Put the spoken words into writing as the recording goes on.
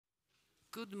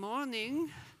Good morning.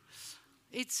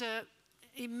 It's an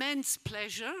immense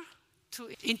pleasure to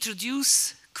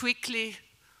introduce quickly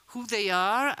who they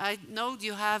are. I know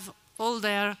you have all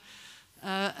their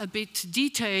a bit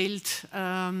detailed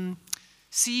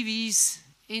CVs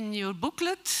in your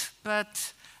booklet,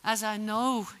 but as I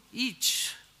know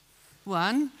each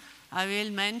one, I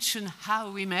will mention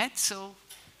how we met, so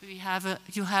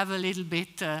you have a little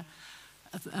bit a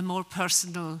more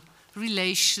personal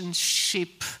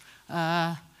relationship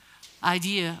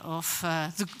idea of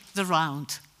the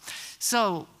round.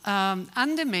 So,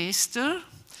 Ann Demeester,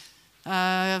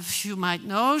 you might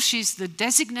know, she's the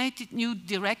designated new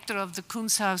director of the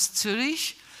Kunsthaus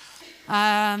Zurich.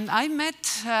 I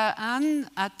met Ann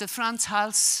at the Frans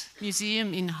Hals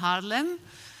Museum in Haarlem.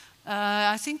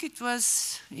 I think it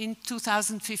was in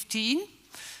 2015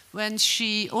 when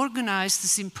she organized a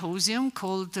symposium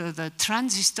called the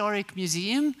Transhistoric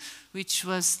Museum, which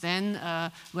was then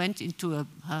went into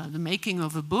the making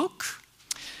of a book.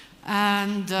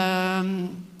 And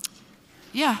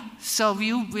yeah, so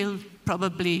you will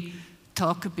probably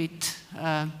talk a bit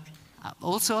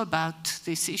also about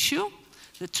this issue,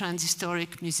 the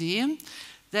Transhistoric Museum.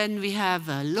 Then we have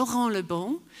Laurent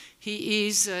Lebon. He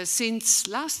is, since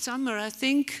last summer, I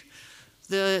think,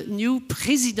 the new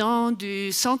president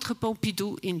du Centre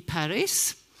Pompidou in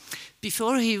Paris.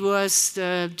 Before, he was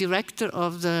the director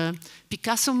of the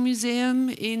Picasso Museum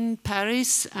in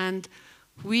Paris, and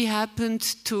we happened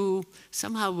to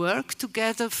somehow work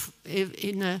together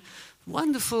in a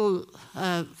wonderful,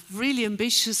 really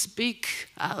ambitious, big,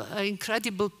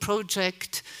 incredible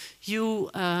project you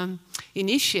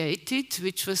initiated,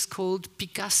 which was called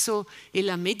Picasso et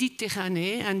la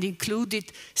Méditerranée, and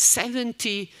included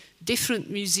 70 different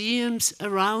museums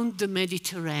around the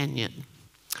Mediterranean.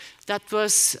 That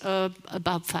was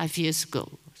about 5 years ago.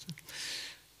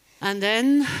 And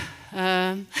then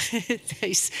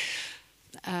there's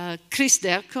Chris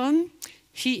Dercon.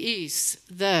 He is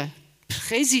the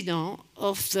president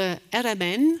of the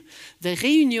RMN, the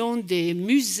Réunion des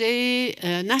Musées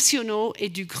Nationaux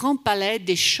et du Grand Palais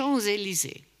des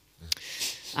Champs-Élysées.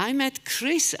 I met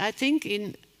Chris, I think,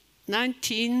 in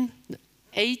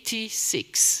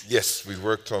 1986. Yes, we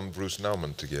worked on Bruce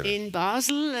Nauman together. In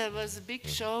Basel, there was a big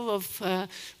show of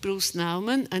Bruce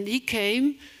Nauman, and he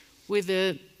came with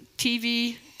a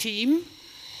TV team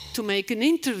to make an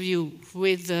interview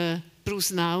with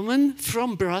Bruce Nauman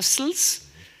from Brussels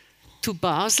to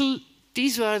Basel.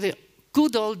 These were the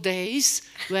good old days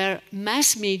where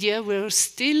mass media were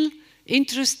still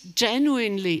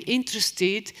genuinely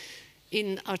interested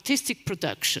in artistic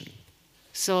production.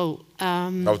 So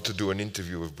now to do an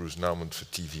interview with Bruce Nauman for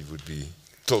TV would be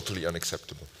totally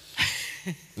unacceptable.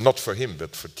 Not for him,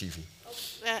 but for TV.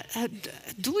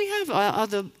 Do we have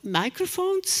other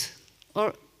microphones?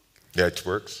 Or yeah, it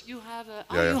works. you have a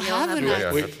Yeah, you have an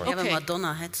we have a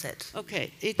Madonna headset.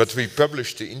 Okay. But we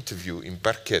published the interview in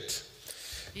Parquet,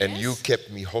 and Yes. you kept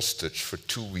me hostage for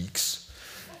 2 weeks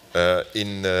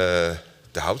in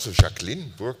the house of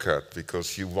Jacqueline Burkhardt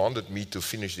because you wanted me to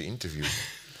finish the interview.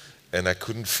 And I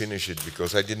couldn't finish it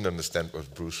because I didn't understand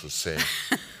what Bruce was saying.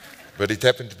 But it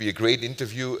happened to be a great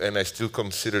interview, and I still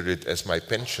consider it as my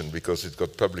pension because it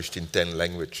got published in 10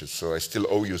 languages. So I still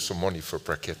owe you some money for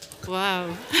Parquet.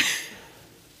 Wow.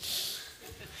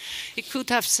 He could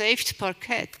have saved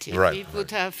Parquet if Right, he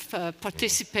would have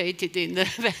participated in the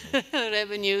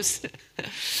revenues.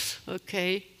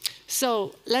 Okay.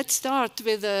 So let's start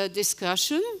with a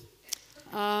discussion.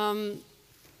 The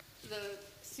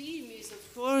theme is,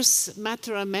 of course,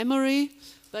 matter and memory,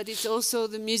 but it's also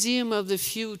the museum of the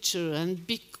future. And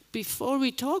before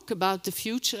we talk about the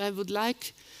future, I would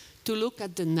like to look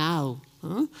at the now,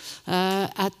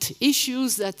 at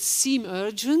issues that seem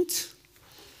urgent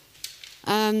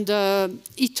and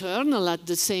eternal at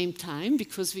the same time,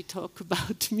 because we talk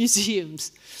about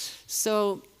museums.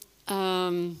 So,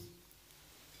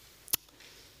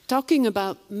 talking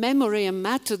about memory and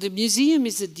matter, the museum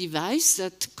is a device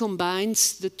that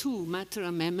combines the two, matter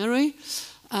and memory,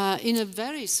 in a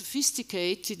very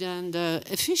sophisticated and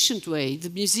efficient way. The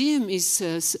museum is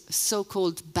a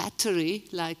so-called battery,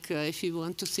 like if you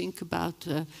want to think about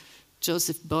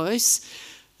Joseph Beuys.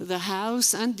 The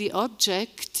house and the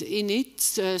object in it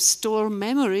store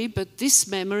memory, but this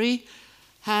memory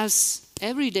has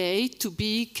every day to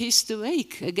be kissed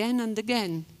awake again and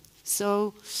again.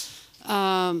 So,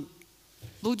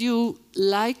 would you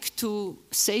like to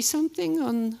say something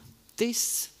on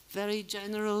this very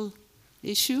general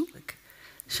issue?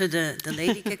 Should the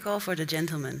lady kick off or the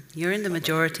gentleman? You're in the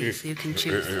majority, so you can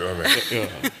choose.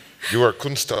 You are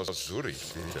Kunsthaus Zurich.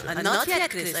 Not yet,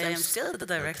 Chris. I am still the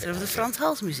director of the Frans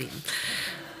Hals Museum.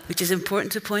 which is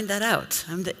important to point that out.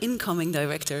 I'm the incoming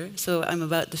director, so I'm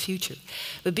about the future.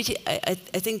 But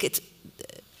I think it's,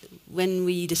 when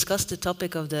we discussed the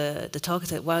topic of the talk,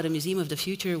 that wow, the Museum of the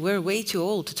Future, we're way too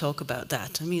old to talk about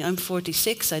that. I mean, I'm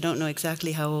 46, I don't know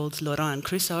exactly how old Laurent and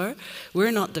Chris are.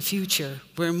 We're not the future,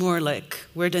 we're more like,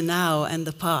 we're the now and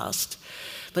the past.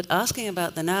 But asking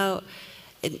about the now,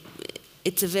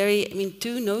 it's a very, I mean,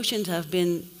 two notions have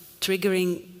been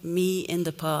triggering me in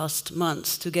the past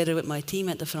months, together with my team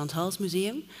at the Frans Hals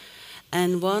Museum.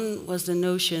 And one was the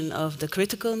notion of the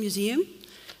critical museum.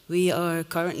 We are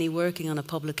currently working on a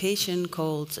publication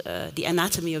called The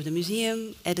Anatomy of the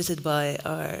Museum, edited by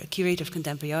our curator of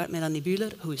contemporary art, Melanie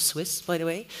Bühler, who is Swiss, by the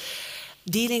way,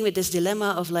 dealing with this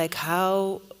dilemma of like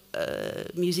how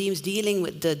museums dealing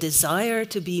with the desire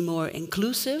to be more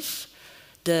inclusive,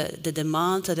 the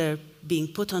demands that are being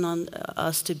put on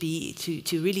us to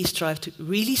really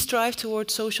strive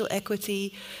towards social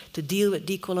equity, to deal with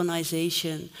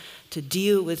decolonization, to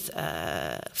deal with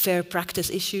fair practice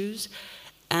issues,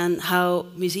 and how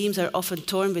museums are often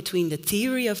torn between the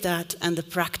theory of that and the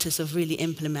practice of really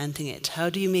implementing it. How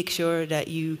do you make sure that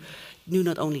you do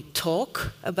not only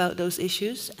talk about those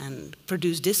issues and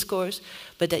produce discourse,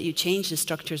 but that you change the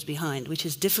structures behind, which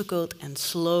is difficult and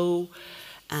slow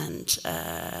and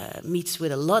meets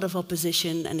with a lot of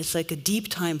opposition, and it's like a deep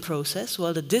time process,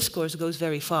 while the discourse goes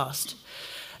very fast.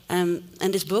 And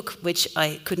this book, which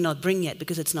I could not bring yet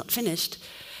because it's not finished,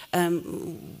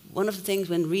 one of the things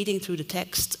when reading through the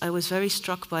text, I was very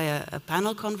struck by a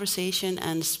panel conversation,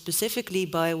 and specifically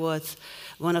by what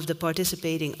one of the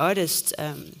participating artists,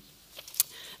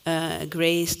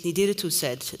 Grace Nidirutu,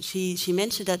 said. She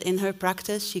mentioned that in her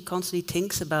practice, she constantly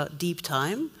thinks about deep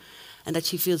time, and that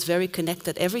she feels very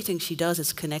connected. Everything she does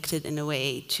is connected in a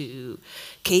way to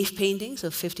cave paintings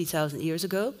of 50,000 years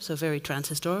ago, so very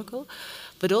transhistorical.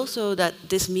 But also that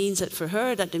this means that for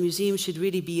her, that the museum should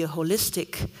really be a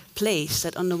holistic place,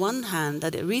 that on the one hand,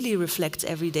 that it really reflects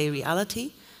everyday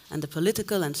reality and the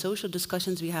political and social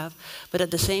discussions we have, but at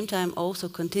the same time also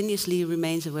continuously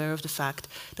remains aware of the fact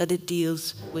that it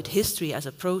deals with history as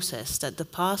a process, that the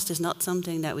past is not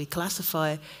something that we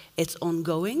classify, it's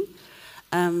ongoing,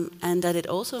 and that it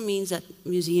also means that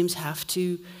museums have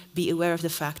to be aware of the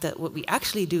fact that what we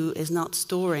actually do is not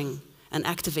storing and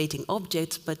activating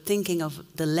objects, but thinking of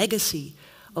the legacy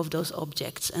of those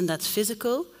objects. And that's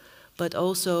physical, but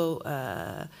also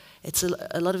it's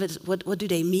a lot of it is what do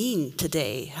they mean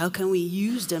today? How can we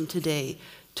use them today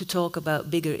to talk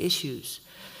about bigger issues?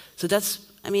 So that's,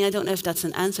 I mean, I don't know if that's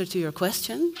an answer to your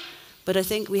question, but I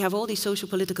think we have all these social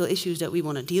political issues that we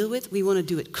want to deal with. We want to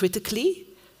do it critically,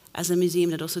 as a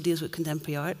museum that also deals with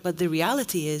contemporary art, but the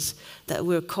reality is that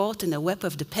we're caught in a web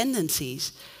of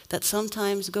dependencies that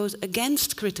sometimes goes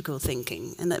against critical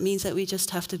thinking, and that means that we just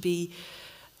have to be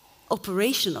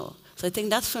operational. So I think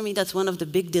that's, for me, that's one of the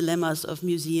big dilemmas of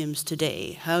museums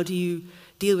today. How do you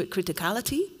deal with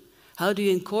criticality? How do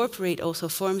you incorporate also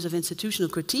forms of institutional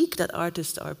critique that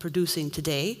artists are producing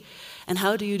today? And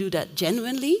how do you do that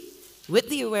genuinely, with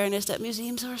the awareness that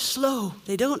museums are slow?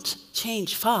 They don't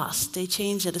change fast, they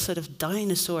change at a sort of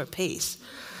dinosaur pace.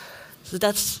 So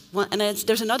that's one, and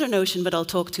there's another notion, but I'll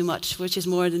talk too much, which is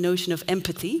more the notion of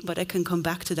empathy, but I can come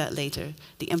back to that later,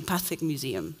 the empathic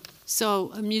museum.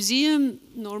 So a museum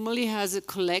normally has a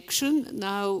collection.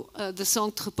 Now the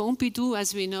Centre Pompidou,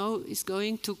 as we know, is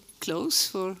going to close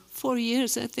for 4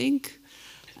 years, I think.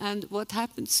 And what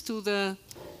happens to the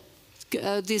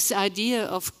this idea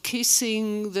of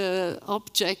kissing the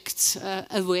objects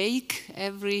awake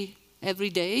every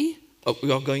day?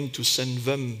 We are going to send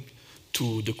them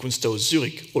to the Kunsthaus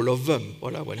Zurich, all of them,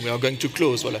 voilà, when we are going to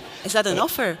close. Voilà. Is that an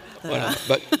offer? Voilà.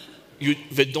 But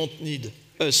they don't need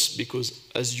us, because,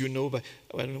 as you know,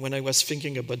 when I was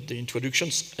thinking about the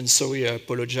introductions, and sorry, I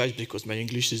apologize because my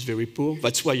English is very poor,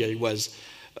 that's why I was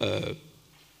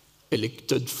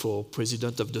elected for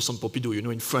president of the Centre Pompidou. You know,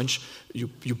 in French, you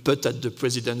put at the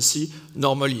presidency,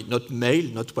 normally not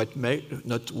male, not white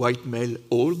male,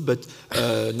 old, but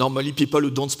normally people who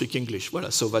don't speak English. Voilà,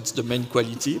 so that's the main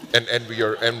quality. And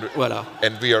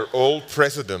we are all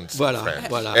presidents. Voilà,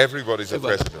 voilà. Everybody's a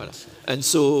president. Voilà. And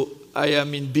so I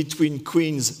am in between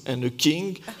queens and a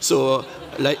king. So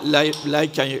like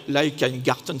in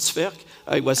Gartenswerk,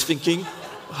 I was thinking,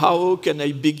 how can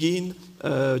I begin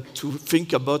to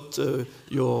think about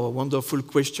your wonderful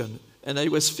question? And I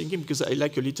was thinking, because I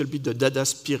like a little bit the Dada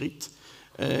spirit,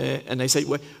 and I said,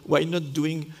 why not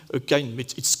doing a kind,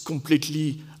 it's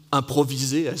completely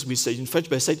improvisé, as we say in French,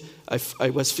 but I said, I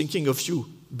was thinking of you,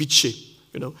 biche,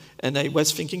 you know, and I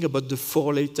was thinking about the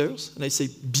 4 letters, and I say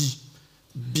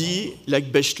B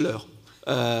like bachelor,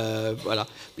 Voilà,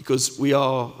 because we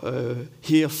are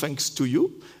here thanks to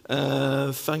you,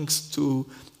 thanks to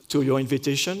your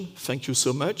invitation. Thank you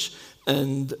so much.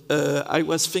 And I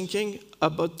was thinking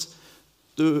about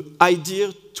the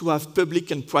idea to have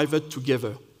public and private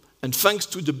together. And thanks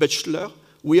to the bachelor,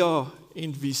 we are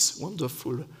in this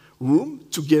wonderful room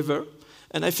together.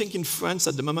 And I think in France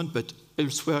at the moment, but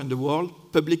elsewhere in the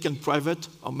world, public and private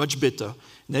are much better.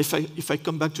 And if I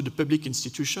come back to the public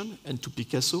institution and to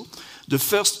Picasso, the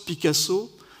first Picasso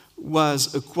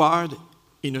was acquired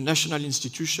in a national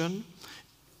institution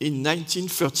in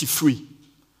 1933.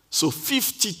 So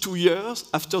 52 years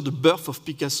after the birth of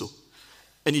Picasso.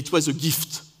 And it was a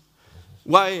gift.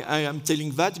 Why I am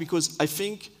telling that? Because I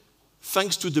think,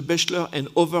 thanks to the bachelor and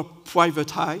other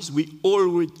private eyes, we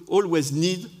always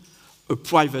need a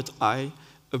private eye.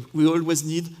 We always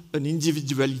need an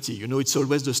individuality. You know, it's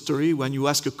always the story when you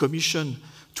ask a commission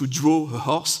to draw a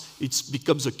horse, it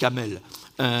becomes a camel.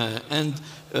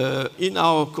 In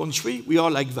our country, we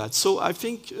are like that. So I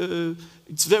think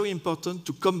it's very important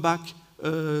to come back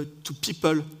to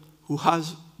people who have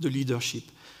the leadership.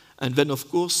 And then, of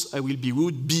course, I will be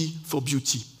rude, B for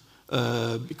beauty.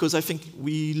 Because I think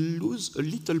we lose a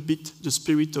little bit the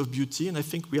spirit of beauty, and I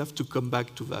think we have to come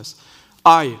back to that.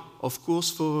 I, of course,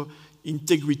 for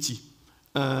integrity,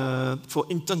 for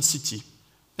intensity.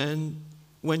 And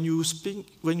when you think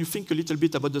a little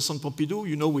bit about the Centre Pompidou,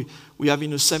 you know, we have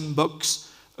in the same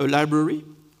box a library,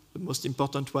 the most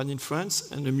important one in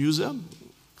France, and a museum,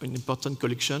 an important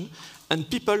collection. And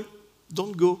people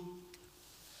don't go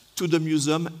to the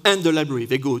museum and the library.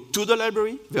 They go to the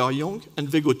library, they are young, and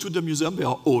they go to the museum, they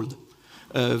are old.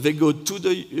 They go to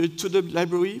the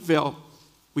library, they are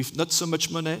with not so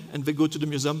much money, and they go to the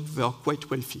museum, they are quite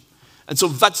wealthy. And so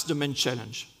that's the main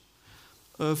challenge.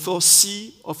 For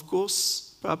C, of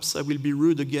course, perhaps I will be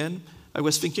rude again, I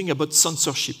was thinking about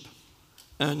censorship.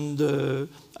 And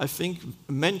I think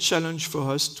the main challenge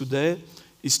for us today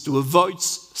is to avoid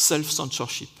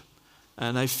self-censorship.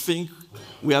 And I think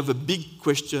we have a big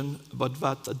question about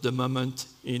that at the moment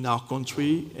in our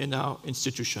country, in our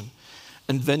institution.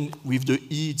 And then with the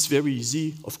E, it's very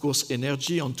easy, of course,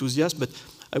 energy, enthusiasm, but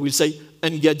I will say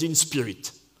engaging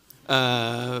spirit.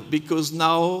 Because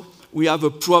now we have a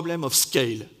problem of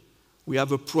scale. We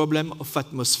have a problem of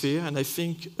atmosphere, and I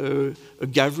think a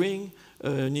gathering,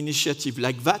 an initiative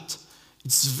like that,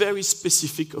 it's very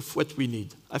specific of what we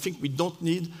need. I think we don't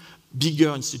need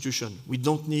bigger institution. We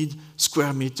don't need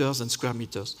square meters and square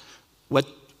meters. What,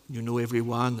 you know,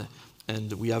 everyone,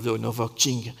 and we have another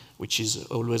king, which is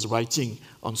always writing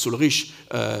on Ulrich,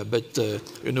 but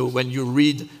you know, when you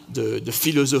read the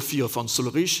philosophy of Hans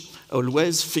Ulrich,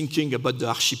 always thinking about the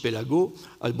archipelago,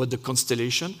 about the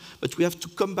constellation, but we have to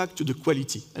come back to the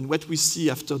quality. And what we see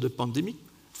after the pandemic,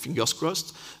 fingers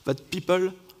crossed, that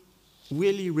people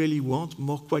really, really want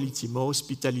more quality, more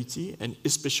hospitality, and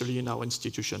especially in our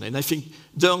institution. And I think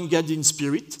the engaging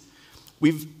spirit,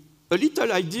 with a little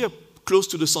idea close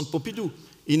to the Centre Pompidou,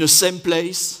 in the same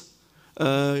place,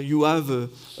 you have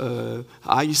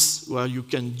ice where you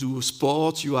can do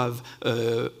sport, you have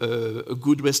a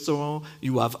good restaurant,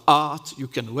 you have art, you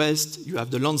can rest, you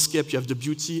have the landscape, you have the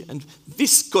beauty, and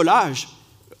this collage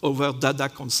over Dada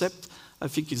concept, I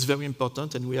think is very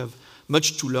important, and we have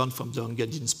much to learn from the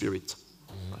engaging spirit.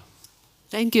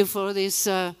 Thank you for this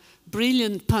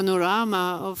brilliant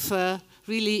panorama of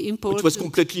really important... It was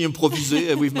completely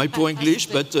improvisé with my poor English,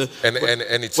 but... and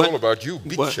it's all about you,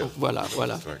 Bitche.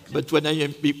 Voilà. But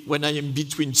when I am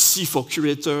between C for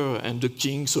curator and the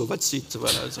king, so that's it.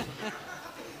 Voilà.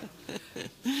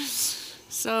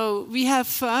 So we have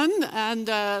fun, and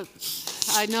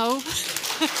I know...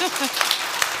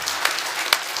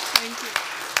 Thank you.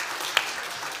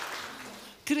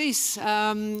 Chris,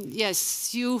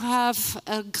 yes, you have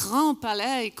a Grand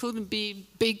Palais. It couldn't be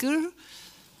bigger,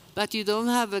 but you don't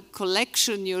have a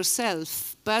collection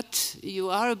yourself. But you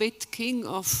are a bit king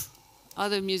of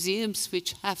other museums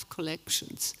which have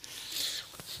collections.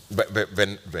 But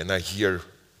when I hear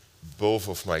both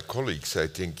of my colleagues, I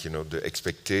think, you know, the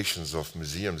expectations of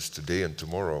museums today and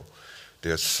tomorrow,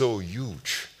 they are so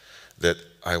huge that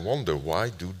I wonder, why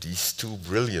do these two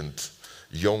brilliant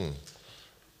young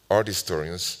art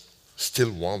historians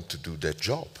still want to do that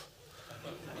job?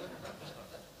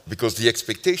 Because the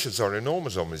expectations are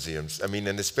enormous on museums. I mean,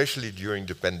 and especially during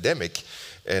the pandemic,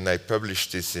 and I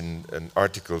published this in an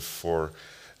article for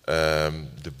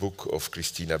the book of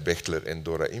Christina Bechtler and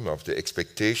Dora Imhoff, the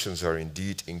expectations are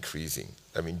indeed increasing.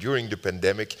 I mean, during the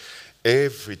pandemic,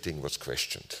 everything was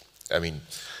questioned. I mean,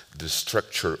 the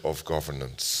structure of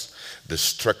governance, the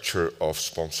structure of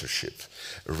sponsorship,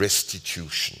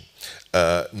 restitution,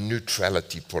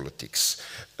 neutrality politics,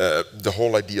 the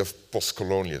whole idea of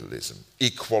post-colonialism,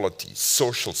 equality,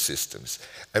 social systems.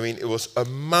 I mean, it was a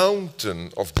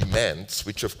mountain of demands,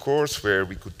 which of course, where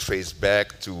we could trace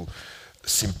back to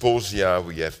symposia,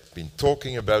 we have been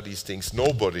talking about these things.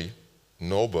 Nobody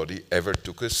ever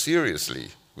took us seriously.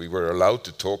 We were allowed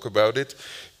to talk about it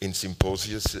in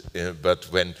symposia, but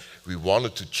when we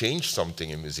wanted to change something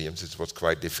in museums, it was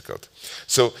quite difficult.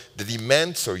 So the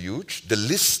demands are huge. The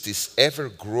list is ever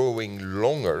growing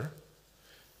longer.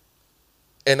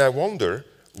 And I wonder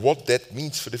what that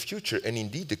means for the future. And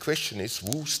indeed, the question is,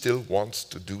 who still wants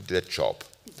to do that job?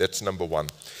 That's number one.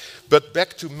 But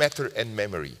back to matter and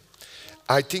memory.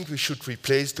 I think we should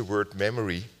replace the word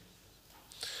memory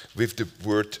with the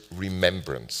word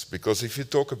remembrance. Because if you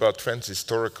talk about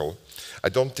transhistorical, I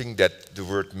don't think that the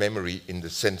word memory in the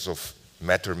sense of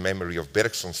matter memory of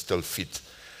Bergson still fit.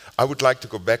 I would like to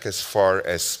go back as far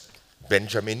as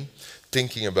Benjamin,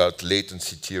 thinking about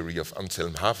latency theory of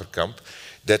Anselm Haverkamp,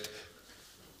 that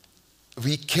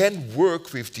we can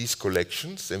work with these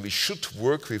collections and we should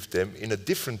work with them in a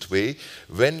different way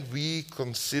when we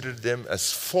consider them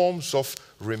as forms of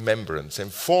remembrance.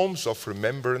 And forms of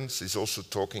remembrance is also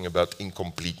talking about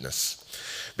incompleteness.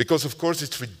 Because of course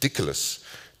it's ridiculous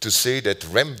to say that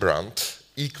Rembrandt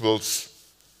equals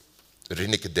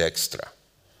Rinneke Dijkstra,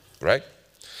 right?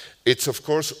 It's of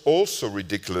course also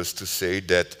ridiculous to say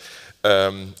that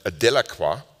a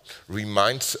Delacroix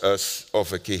reminds us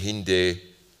of a Kehinde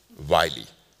Wiley.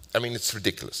 I mean, it's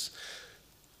ridiculous.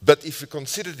 But if we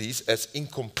consider these as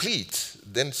incomplete,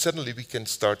 then suddenly we can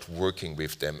start working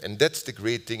with them. And that's the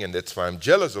great thing, and that's why I'm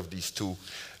jealous of these two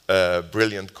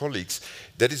brilliant colleagues.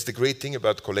 That is the great thing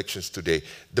about collections today.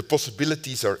 The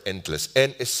possibilities are endless,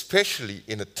 and especially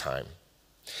in a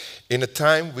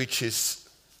time which is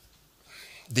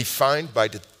defined by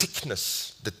the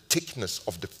thickness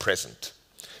of the present.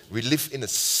 We live in a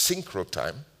synchro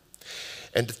time,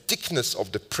 and the thickness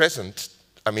of the present,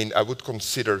 I mean, I would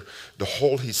consider the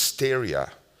whole hysteria.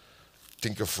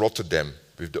 Think of Rotterdam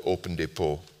with the Open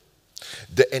Depot.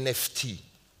 The NFT,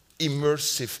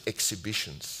 immersive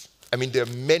exhibitions. I mean, there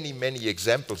are many, many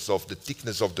examples of the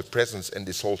thickness of the presence and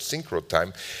this whole synchro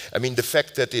time. I mean, the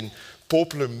fact that in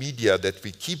popular media that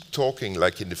we keep talking,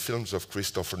 like in the films of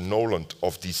Christopher Nolan,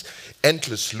 of these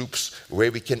endless loops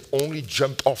where we can only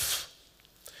jump off.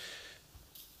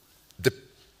 The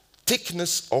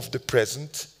thickness of the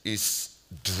present is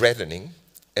threatening,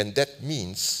 and that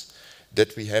means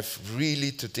that we have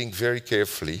really to think very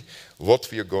carefully what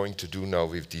we are going to do now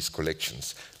with these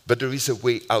collections. But there is a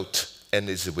way out, and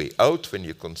there's a way out when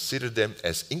you consider them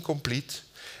as incomplete,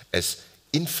 as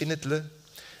infinite,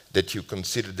 that you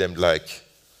consider them, like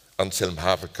Anselm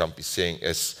Haverkamp is saying,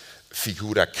 as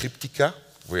figura cryptica,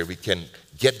 where we can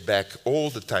get back all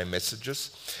the time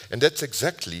messages. And that's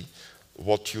exactly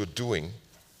what you're doing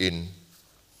in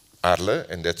Arles,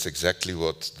 and that's exactly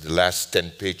what the last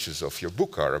 10 pages of your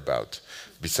book are about,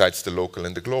 besides the local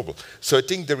and the global. So I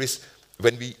think there is,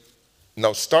 when we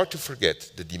now start to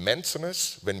forget the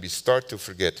dimensioners, when we start to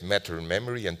forget matter and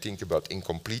memory and think about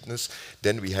incompleteness,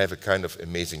 then we have a kind of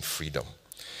amazing freedom.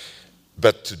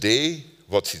 But today,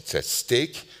 what's at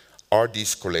stake are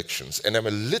these collections. And I'm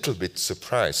a little bit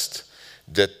surprised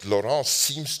that Laurent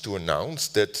seems to announce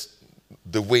that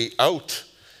the way out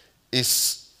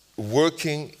is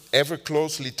working ever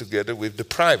closely together with the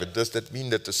private. Does that mean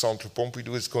that the Centre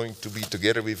Pompidou is going to be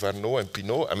together with Arnaud and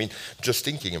Pinault? I mean, just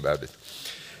thinking about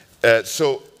it.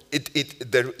 So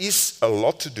there is a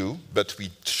lot to do, but we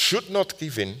should not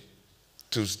give in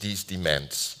to these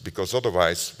demands, because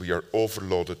otherwise we are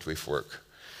overloaded with work.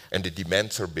 And the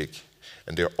demands are big,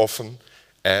 and they're often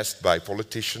asked by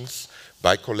politicians,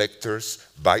 by collectors,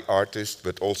 by artists,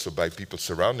 but also by people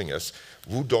surrounding us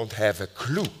who don't have a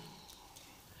clue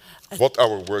what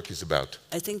our work is about.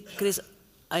 I think, Chris,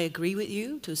 I agree with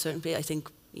you to a certain point. I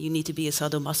think you need to be a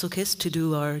sadomasochist to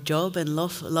do our job and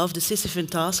love the Sisyphean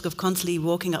task of constantly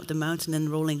walking up the mountain and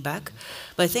rolling back.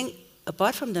 But I think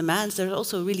apart from demands, there are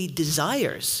also really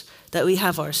desires that we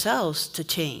have ourselves to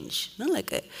change. You know, like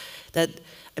that.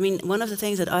 I mean, one of the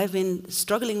things that I've been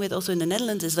struggling with also in the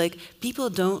Netherlands is like people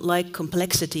don't like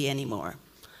complexity anymore.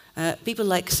 People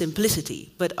like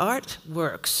simplicity, but art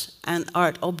works and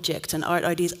art objects and art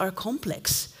ideas are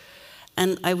complex.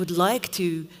 And I would like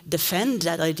to defend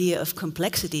that idea of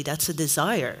complexity. That's a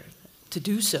desire to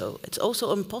do so. It's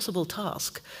also an impossible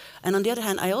task. And on the other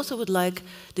hand, I also would like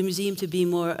the museum to be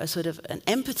more a sort of an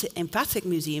empathic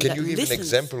museum. Can you give an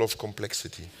example of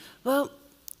complexity? Well,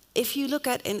 if you look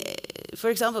at, for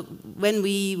example, when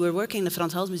we were working in the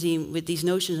Frans Hals Museum with these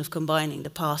notions of combining the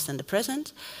past and the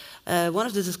present, one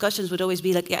of the discussions would always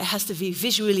be like, yeah, it has to be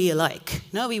visually alike.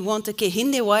 No, we want a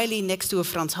Kehinde Wiley next to a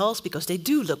Frans Hals because they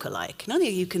do look alike. No,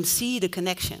 you can see the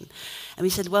connection. And we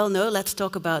said, well, no, let's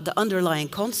talk about the underlying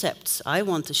concepts. I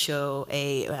want to show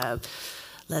a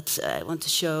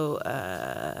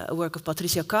work of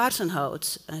Patricia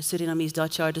Kaarsenhout, a Surinamese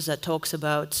Dutch artist that talks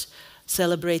about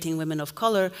celebrating women of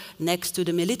color next to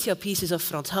the militia pieces of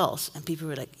Frans Hals. And people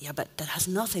were like, yeah, but that has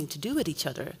nothing to do with each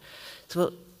other.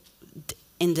 So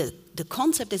the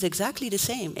concept is exactly the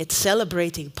same. It's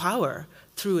celebrating power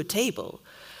through a table.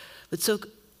 But so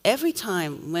every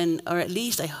time when, or at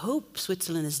least I hope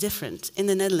Switzerland is different, in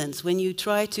the Netherlands, when you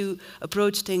try to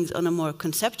approach things on a more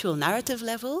conceptual narrative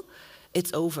level,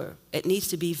 it's over. It needs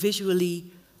to be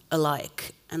visually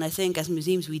alike. And I think as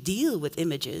museums we deal with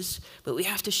images, but we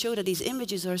have to show that these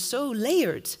images are so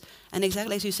layered. And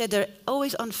exactly as you said, they're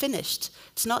always unfinished.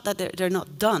 It's not that they're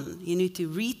not done. You need to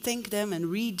rethink them and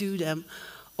redo them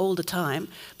all the time.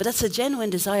 But that's a genuine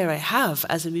desire I have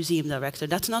as a museum director.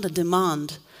 That's not a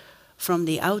demand from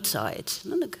the outside.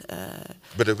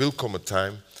 But there will come a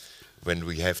time when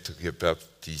we have to give up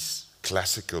these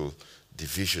classical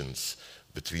divisions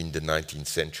between the 19th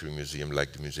century museum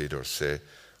like the Musée d'Orsay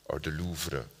or the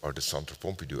Louvre or the Centre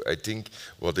Pompidou. I think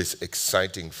what is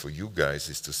exciting for you guys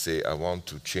is to say, I want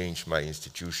to change my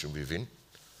institution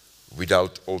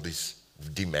without all these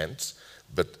demands,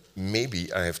 but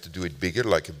maybe I have to do it bigger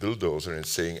like a bulldozer and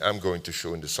saying, I'm going to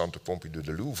show in the Centre Pompidou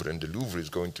the Louvre, and the Louvre is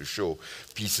going to show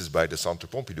pieces by the Centre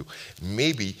Pompidou.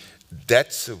 Maybe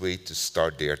that's a way to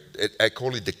start there. I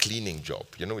call it the cleaning job.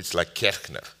 You know, it's like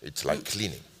Kerchner, it's like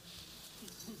cleaning.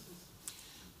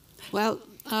 Well,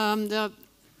 there are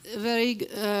very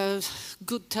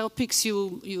good topics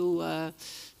you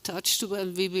touched.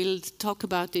 Well, we will talk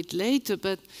about it later,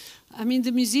 but I mean,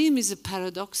 the museum is a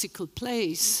paradoxical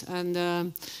place,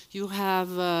 and you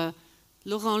have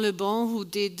Laurent Lebon, who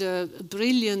did a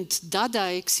brilliant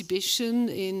Dada exhibition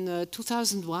in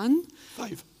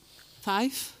 2005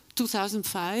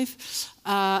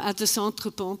 at the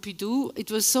Centre Pompidou.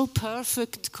 It was so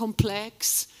perfect,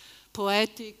 complex,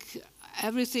 poetic,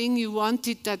 everything you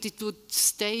wanted that it would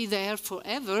stay there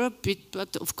forever,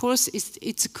 but of course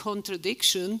it's a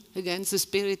contradiction against the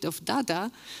spirit of Dada,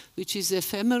 which is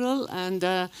ephemeral,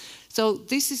 and so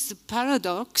this is the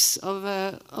paradox of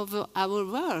our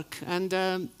work, and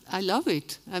I love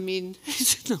it. I mean,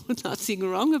 there's nothing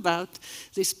wrong about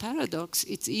this paradox.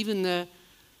 It's even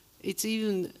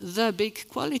the big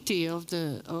quality of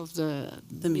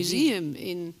the museum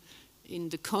in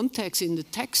the context, in the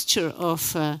texture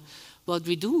of what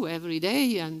we do every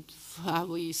day and how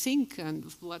we think and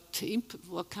what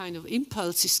kind of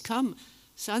impulses come.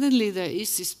 Suddenly there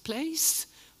is this place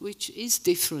which is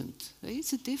different. There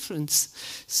is a difference.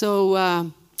 So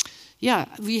yeah,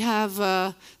 we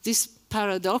have this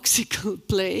paradoxical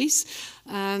place,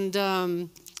 and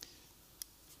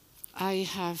I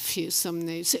have here some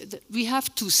names. We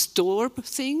have to store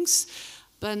things,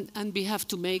 and we have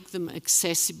to make them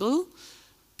accessible,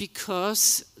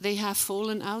 because they have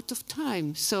fallen out of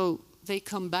time. So they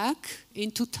come back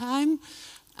into time,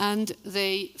 and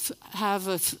they have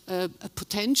a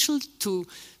potential to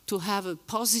have a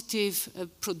positive,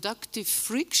 productive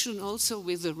friction also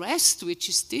with the rest, which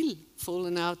is still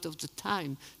fallen out of the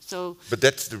time. So, but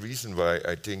that's the reason why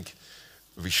I think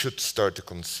we should start to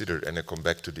consider, and I come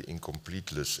back to the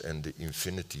incompleteness and the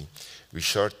infinity, we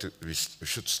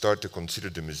should start to consider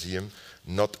the museum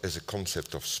not as a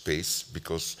concept of space,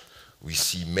 because we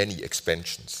see many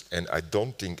expansions, and I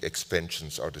don't think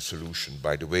expansions are the solution.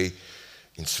 By the way,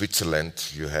 in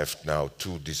Switzerland you have now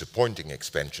 2 disappointing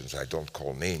expansions, I don't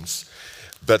call names,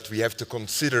 but we have to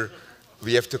consider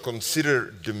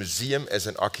the museum as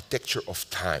an architecture of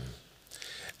time.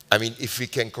 I mean, if we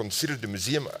can consider the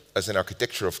museum as an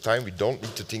architecture of time, we don't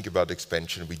need to think about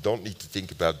expansion, we don't need to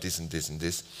think about this and this and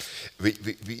this.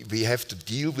 We have to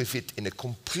deal with it in a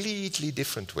completely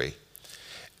different way.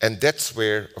 And that's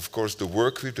where, of course, the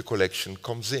work with the collection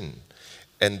comes in.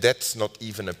 And that's not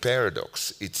even a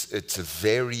paradox. It's a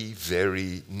very,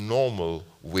 very normal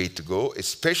way to go,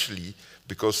 especially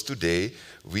because today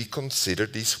we consider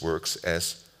these works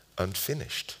as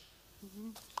unfinished.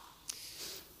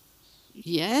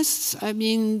 Yes, I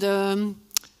mean, the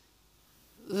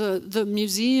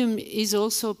museum is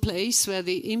also a place where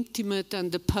the intimate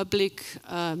and the public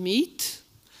meet,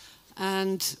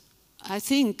 and I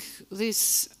think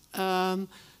this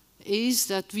is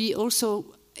that we also,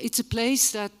 it's a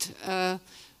place that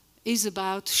is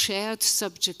about shared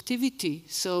subjectivity,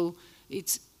 so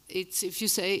it's if you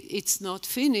say it's not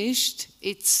finished,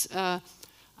 it's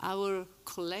our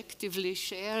collectively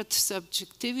shared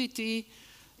subjectivity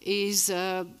is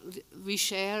we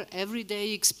share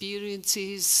everyday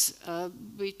experiences,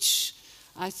 which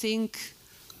I think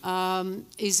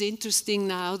is interesting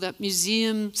now that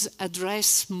museums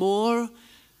address more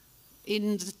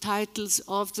in the titles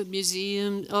of the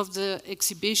museum, of the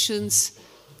exhibitions,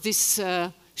 this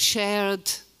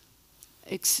shared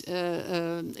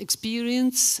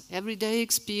experience, everyday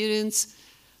experience,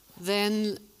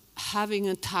 then having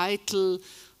a title,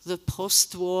 the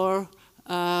post-war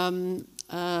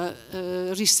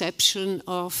reception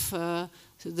of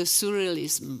the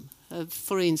surrealism,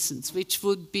 for instance, which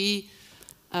would be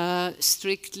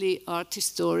strictly art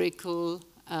historical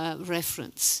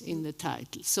reference in the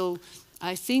title. So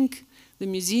I think the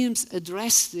museums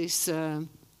address this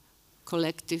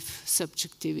collective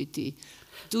subjectivity.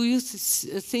 Do you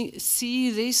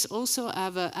see this also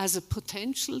as a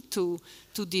potential to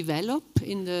develop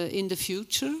in the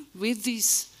future with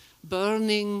these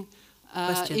burning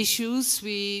issues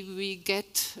we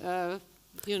get,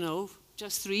 you know,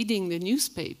 just reading the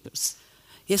newspapers?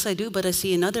 Yes, I do, but I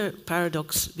see another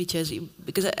paradox, because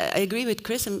I agree with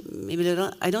Chris, and maybe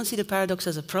I don't see the paradox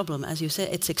as a problem. As you said,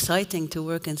 it's exciting to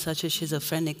work in such a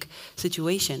schizophrenic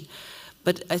situation.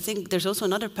 But I think there's also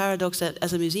another paradox that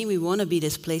as a museum we want to be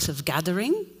this place of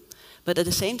gathering, but at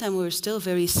the same time we're still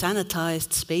very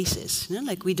sanitized spaces. You know?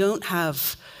 Like we don't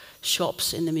have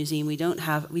shops in the museum, we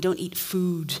don't eat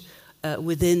food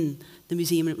within the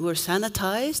museum. We're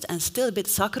sanitized and still a bit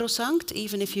sacrosanct,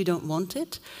 even if you don't want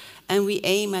it. And we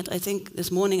aim at, I think this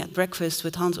morning at breakfast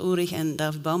with Hans Ulrich and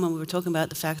David Baumann, we were talking about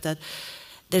the fact that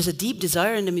there's a deep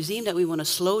desire in the museum that we want to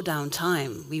slow down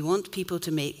time. We want people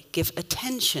to give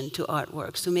attention to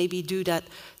artworks, to maybe do that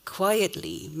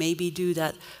quietly, maybe do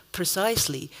that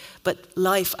precisely. But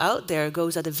life out there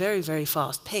goes at a very, very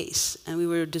fast pace. And we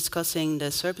were discussing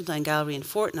the Serpentine Gallery in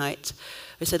Fortnite.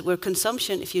 I said, where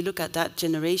consumption, if you look at that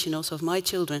generation also of my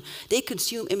children, they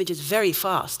consume images very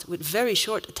fast, with very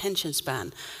short attention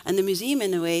span. And the museum,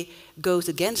 in a way, goes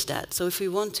against that. So if we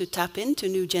want to tap into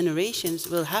new generations,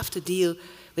 we'll have to deal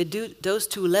with those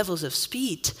two levels of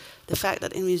speed. The fact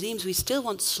that in museums we still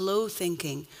want slow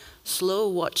thinking, slow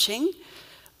watching,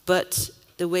 but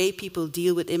the way people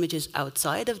deal with images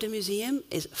outside of the museum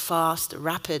is fast,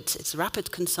 rapid. It's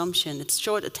rapid consumption, it's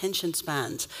short attention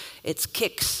spans, it's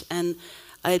kicks. And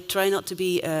I try not to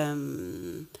be, how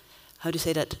do you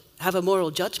say that, have a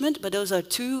moral judgment, but those are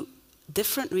two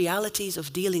different realities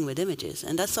of dealing with images.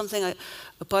 And that's something,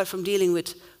 apart from dealing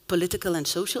with political and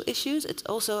social issues, it's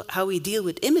also how we deal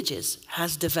with images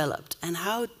has developed. And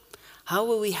how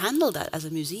will we handle that as a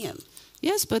museum?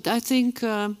 Yes, but I think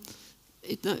that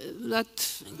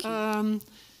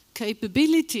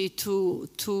capability to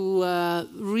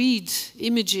read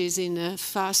images in a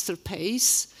faster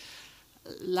pace,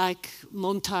 like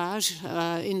montage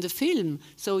in the film.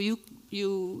 So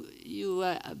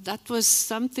that was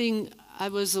something I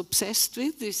was obsessed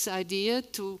with, this idea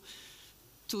to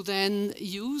then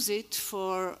use it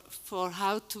for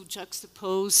how to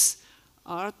juxtapose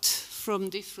art from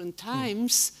different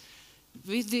times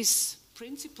with this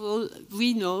principle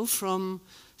we know from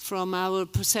our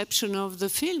perception of the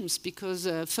films, because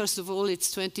first of all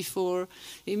it's 24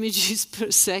 images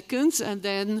per second, and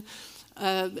then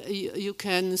you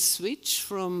can switch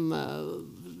from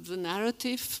the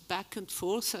narrative back and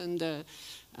forth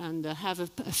and have a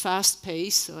fast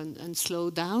pace and slow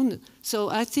down. So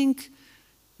I think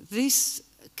this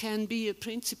can be a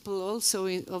principle also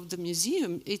of the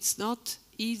museum. It's not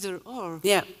either or.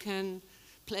 Yeah. You can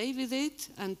play with it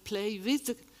and play with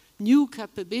the new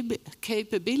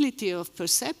capability of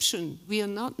perception. We are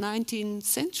not 19th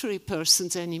century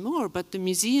persons anymore, but the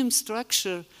museum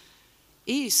structure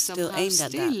is somehow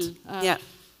still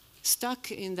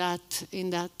stuck in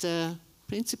that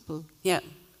principle. Yeah.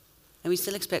 And we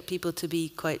still expect people to be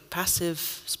quite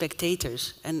passive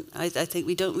spectators. And I think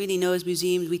we don't really know as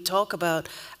museums, we talk about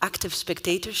active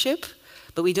spectatorship,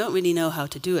 but we don't really know how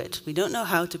to do it. We don't know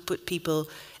how to put people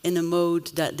in a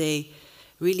mode that they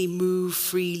really move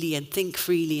freely and think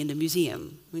freely in the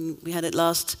museum. I mean, we had it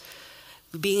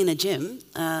being in a gym,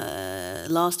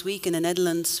 last week in the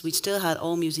Netherlands, we still had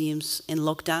all museums in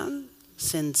lockdown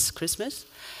since Christmas.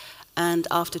 And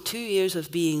after 2 years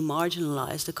of being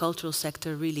marginalized, the cultural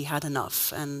sector really had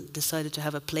enough and decided to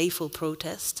have a playful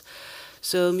protest.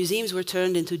 So museums were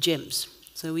turned into gyms.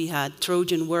 So we had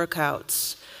Trojan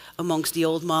workouts amongst the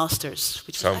old masters.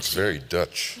 Which sounds very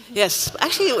Dutch. Yes,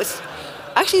 actually it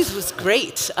was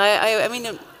great. I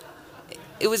mean,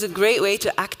 it was a great way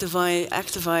to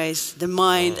activize the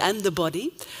mind and the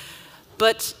body.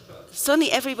 But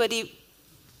suddenly everybody,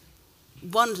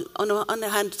 on the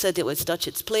hand said it was Dutch,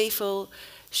 it's playful,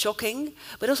 shocking,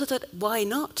 but also thought, why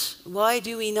not? Why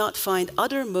do we not find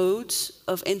other modes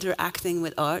of interacting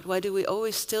with art? Why do we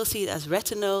always still see it as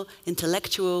retinal,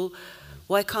 intellectual?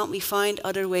 Why can't we find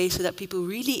other ways so that people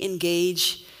really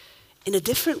engage in a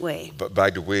different way? But by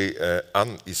the way,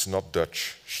 Anne is not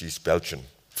Dutch, she's Belgian.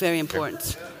 Very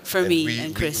important for me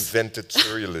and Chris. We invented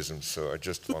surrealism, so I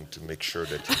just want to make sure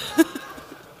that you know.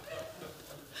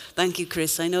 Thank you,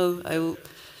 Chris. I know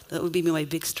that would be my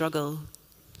big struggle,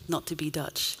 not to be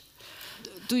Dutch.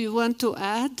 Do you want to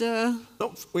add?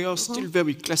 No, we are still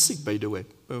very classic, by the way.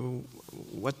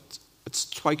 What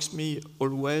strikes me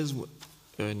always,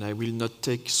 and I will not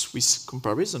take Swiss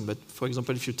comparison, but for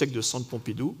example, if you take the Centre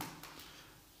Pompidou,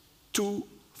 2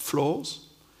 floors,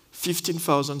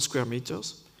 15,000 square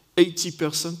meters,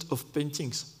 80% of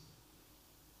paintings.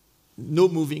 No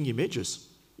moving images.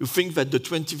 You think that the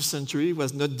 20th century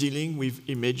was not dealing with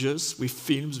images, with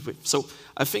films. So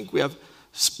I think we have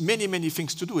many, many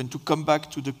things to do. And to come back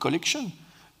to the collection,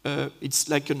 it's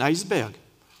like an iceberg.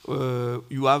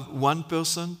 You have 1%,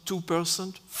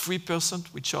 2%, 3%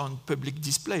 which are on public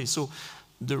display. So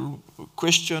the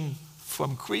question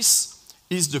from Chris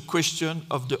is the question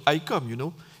of the ICOM, you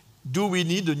know. Do we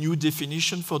need a new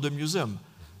definition for the museum?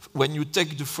 When you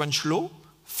take the French law,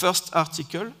 first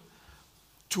article,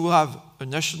 to have a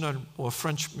national or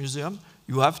French museum,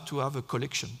 you have to have a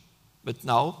collection. But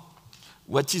now,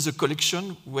 what is a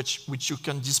collection which you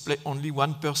can display only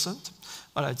 1%?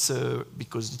 Well, it's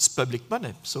because it's public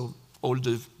money. So all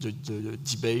the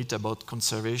debate about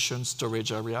conservation,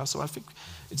 storage area. So I think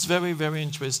it's very, very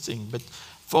interesting. But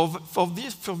for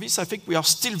this, I think we are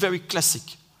still very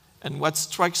classic. And what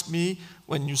strikes me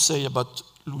when you say about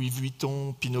Louis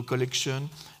Vuitton, Pinot collection,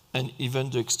 and even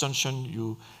the extension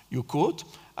you quote,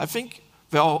 I think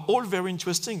they are all very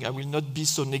interesting. I will not be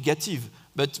so negative,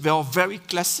 but they are very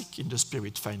classic in the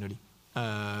spirit, finally.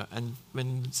 And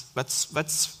when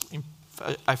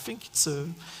I think it's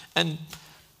and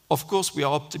of course we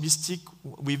are optimistic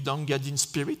with the Engadine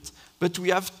spirit, but we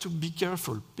have to be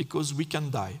careful because we can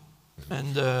die,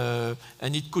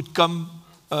 and it could come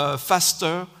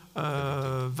faster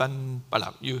than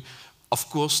of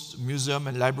course, museums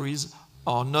and libraries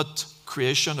are not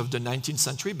creation of the 19th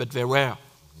century, but they were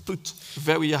put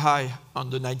very high on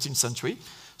the 19th century.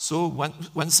 So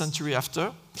one century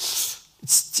after, it's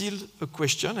still a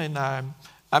question, and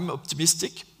I'm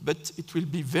optimistic, but it will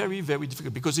be very, very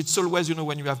difficult, because it's always, you know,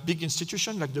 when you have big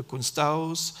institutions like the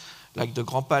Kunsthaus, like the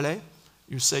Grand Palais,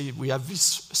 you say, we have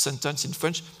this sentence in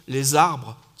French, les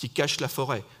arbres qui cachent la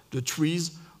forêt, the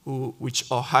trees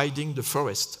which are hiding the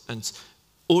forest. And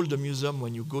all the museums,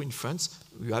 when you go in France,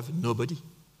 you have nobody.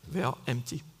 They are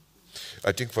empty.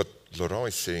 I think what Laurent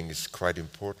is saying is quite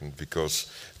important, because,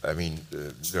 I mean,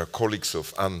 there are colleagues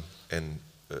of Anne and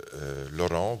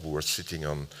Laurent who are sitting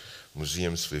on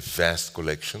museums with vast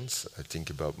collections. I think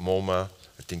about MoMA,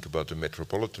 I think about the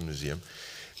Metropolitan Museum.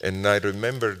 And I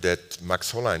remember that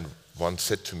Max Hollein once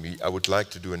said to me, I would like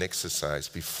to do an exercise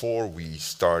before we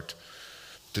start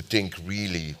to think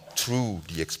really through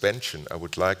the expansion. I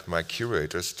would like my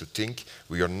curators to think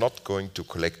we are not going to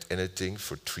collect anything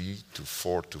for 3 to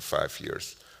 4 to 5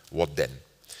 years. What then?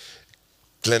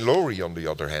 Glenn Lowry, on the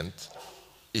other hand,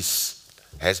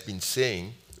 has been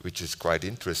saying, which is quite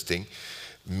interesting,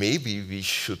 maybe we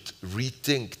should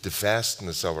rethink the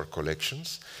vastness of our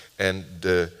collections and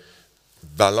the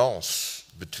balance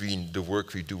between the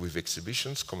work we do with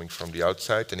exhibitions coming from the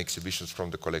outside and exhibitions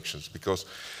from the collections. Because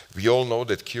we all know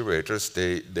that curators,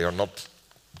 they are not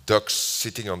ducks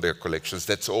sitting on their collections.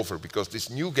 That's over, because this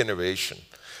new generation,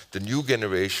 the new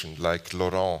generation like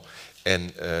Laurent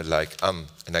and like Anne,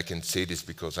 and I can say this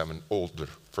because I'm an older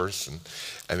person,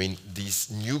 I mean,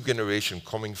 this new generation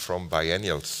coming from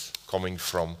biennials, coming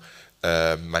from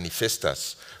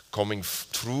manifestas, coming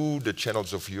through the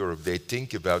channels of Europe, they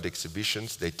think about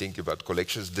exhibitions, they think about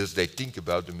collections, thus they think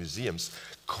about the museums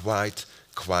quite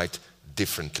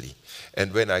differently.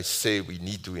 And when I say we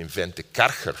need to invent a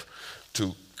Karcher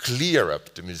to clear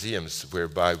up the museums,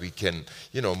 whereby we can,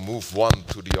 you know, move one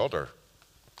to the other,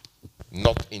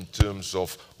 not in terms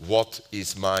of what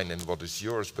is mine and what is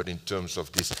yours, but in terms of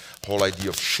this whole idea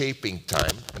of shaping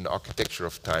time, an architecture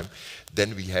of time,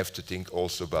 then we have to think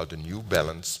also about a new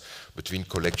balance between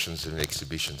collections and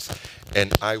exhibitions.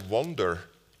 And I wonder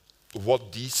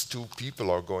what these two people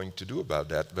are going to do about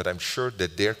that, but I'm sure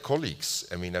that their colleagues,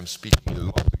 I mean, I'm speaking a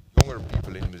lot to younger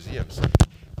people in museums,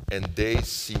 and they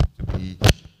seem to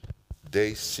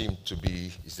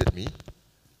be, is that me?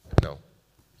 No.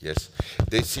 Yes,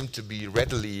 they seem to be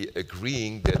readily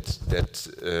agreeing that the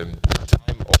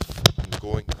time of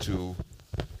going to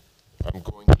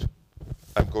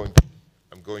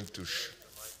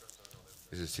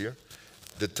is it here?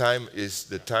 The time is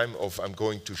the time of I'm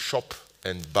going to shop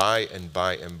and buy and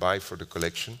buy and buy for the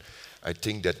collection. I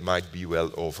think that might be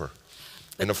well over.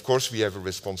 And of course we have a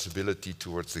responsibility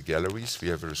towards the galleries, we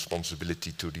have a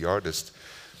responsibility to the artist.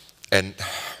 And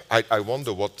I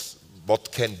wonder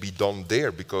what can be done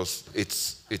there, because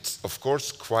it's of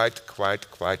course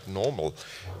quite normal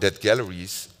that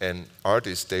galleries and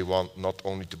artists, they want not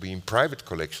only to be in private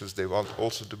collections, they want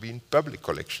also to be in public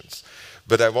collections.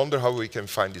 But I wonder how we can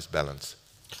find this balance.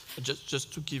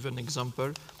 Just to give an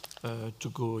example, to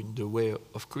go in the way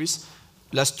of Chris,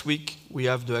 last week we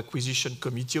have the acquisition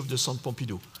committee of the Centre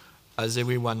Pompidou. As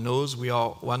everyone knows, we are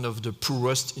one of the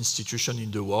poorest institutions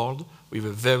in the world with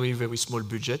a very, very small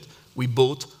budget. We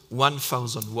bought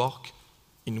 1,000 work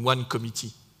in one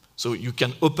committee. So you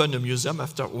can open a museum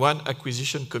after one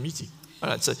acquisition committee.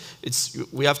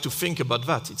 We have to think about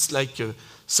that. It's like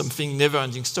something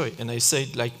never-ending story. And I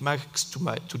said, like Max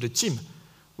to the team,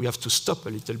 we have to stop a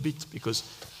little bit, because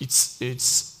it's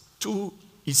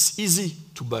easy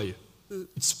to buy.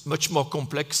 It's much more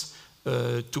complex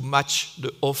to match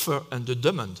the offer and the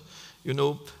demand. You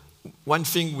know, one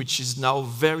thing which is now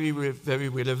very, very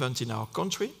relevant in our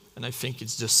country, and I think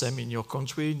it's the same in your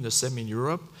country, the same in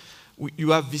Europe,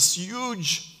 you have this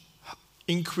huge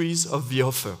increase of the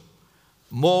offer.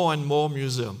 More and more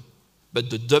museums, but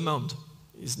the demand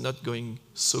is not going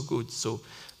so good. So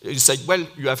you say, well,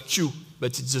 you have queue,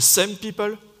 but it's the same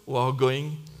people who are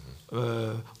going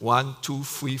 1, 2,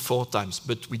 3, 4 times,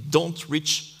 but we don't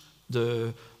reach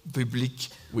the public,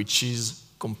 which is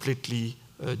completely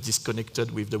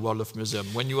disconnected with the world of museum.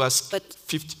 When you ask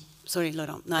 50... Sorry,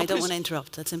 Laurent. No, I don't want to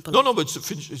interrupt. That's important. No, but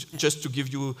just to give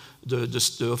you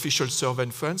the official survey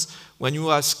in France, when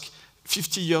you ask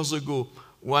 50 years ago,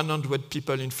 100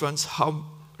 people in France, how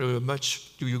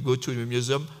much do you go to the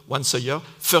museum once a year?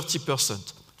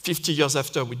 30%. 50 years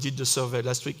after, we did the survey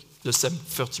last week, the same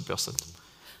 30%.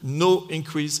 No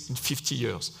increase in 50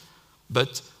 years,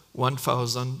 but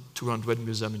 1,200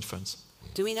 museums in France.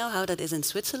 Do we know how that is in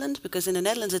Switzerland? Because in the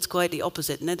Netherlands it's quite the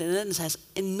opposite. The Netherlands has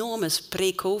enormous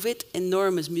pre-COVID,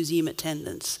 enormous museum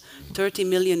attendance. 30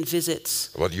 million visits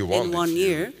in 1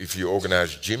 year. If you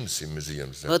organize gyms in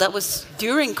museums. Well, that was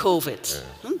during COVID.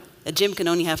 Yeah. A gym can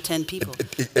only have 10 people.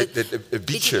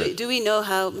 Do we know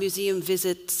how museum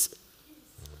visits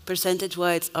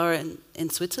percentage-wise are in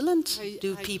Switzerland?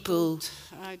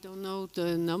 I don't know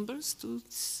the numbers.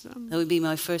 That would be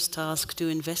my first task, to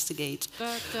investigate.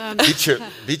 But maybe,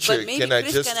 can I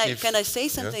Chris, just can I say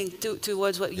something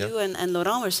towards what you and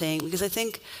Laurent were saying? Because I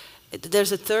think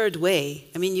there's a third way.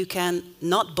 I mean, you can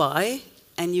not buy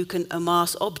and you can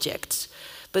amass objects.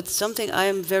 But something I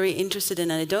am very interested in,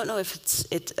 and I don't know if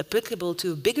it's applicable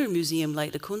to a bigger museum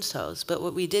like the Kunsthaus, but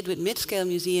what we did with mid-scale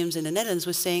museums in the Netherlands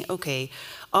was saying, okay,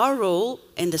 our role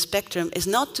in the spectrum is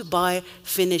not to buy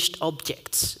finished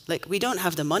objects. Like, we don't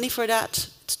have the money for that.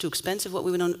 It's too expensive what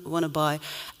we want to buy,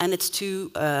 and it's too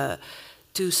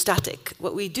static.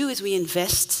 What we do is we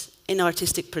invest in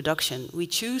artistic production. We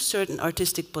choose certain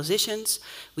artistic positions.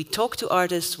 We talk to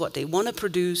artists what they want to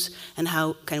produce, and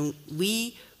how can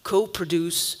we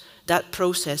co-produce that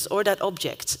process or that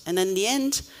object. And in the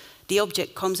end, the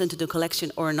object comes into the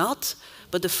collection or not,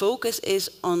 but the focus is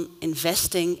on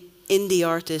investing in the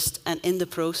artist and in the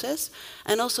process,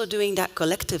 and also doing that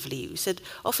collectively. We said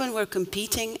often we're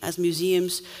competing as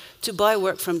museums to buy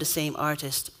work from the same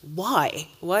artist. Why?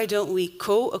 Why don't we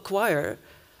co-acquire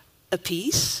a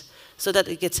piece so that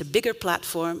it gets a bigger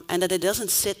platform and that it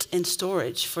doesn't sit in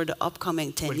storage for the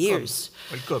upcoming 10 years.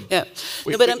 Welcome. Yeah.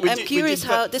 But I'm curious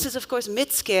how, this is of course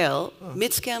mid-scale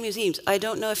museums. I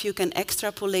don't know if you can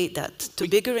extrapolate that to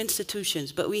bigger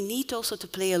institutions, but we need also to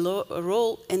play a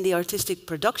role in the artistic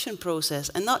production process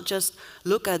and not just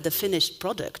look at the finished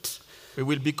product. We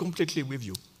will be completely with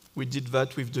you. We did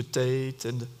that with the Tate,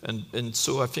 and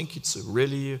so I think it's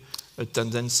really a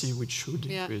tendency which should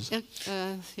increase.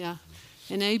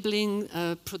 Enabling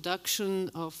production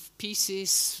of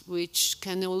pieces which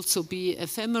can also be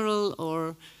ephemeral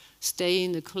or stay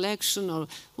in the collection. Or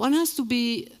one has to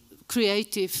be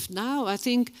creative now. I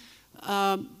think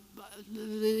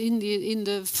in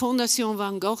the Fondation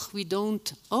Van Gogh we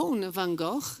don't own a Van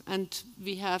Gogh, and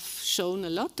we have shown a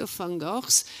lot of Van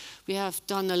Goghs. We have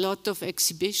done a lot of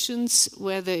exhibitions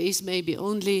where there is maybe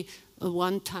only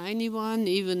one tiny one,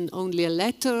 even only a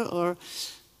letter,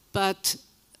 but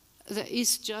there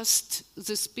is just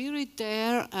the spirit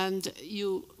there, and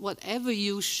whatever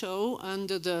you show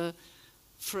under the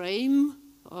frame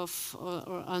of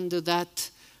or under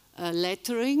that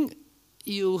lettering,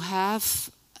 you have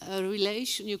a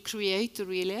relation, you create a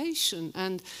relation,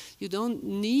 and you don't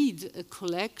need a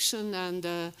collection, and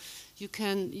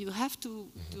you have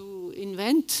to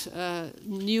invent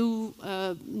new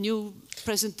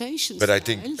presentations. But I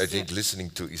think listening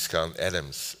to Iskaan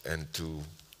Adams and to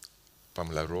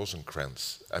Pamela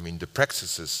Rosenkrantz, I mean the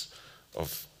practices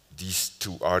of these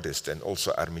two artists, and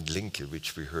also Armin Linke,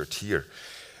 which we heard here,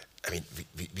 I mean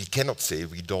we cannot say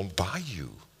we don't buy you.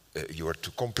 You are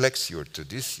too complex, you're to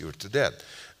this, you're to that.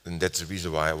 And that's the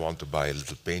reason why I want to buy a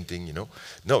little painting, you know.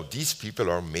 No, these people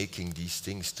are making these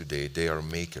things today. They are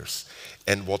makers.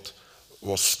 And what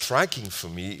was striking for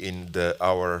me in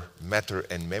our Matter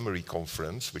and Memory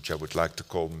conference, which I would like to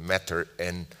call Matter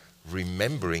and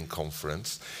Remembering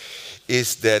conference,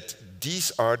 is that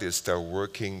these artists are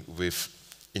working with,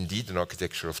 indeed, an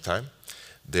architecture of time.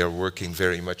 They are working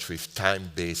very much with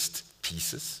time-based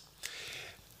pieces,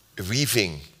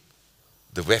 weaving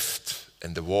the weft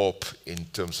and the warp in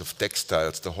terms of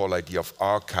textiles, the whole idea of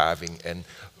archiving and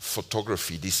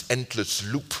photography, this endless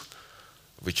loop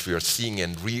which we are seeing,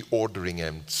 and reordering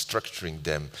and structuring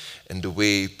them, and the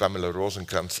way Pamela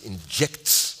Rosenkrantz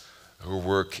injects her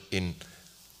work in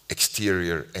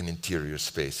exterior and interior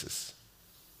spaces.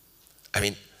 I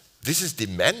mean, this is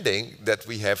demanding that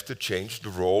we have to change the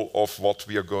role of what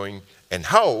we are going, and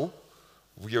how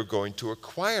we are going to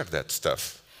acquire that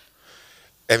stuff.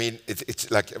 I mean,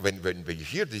 it's like when you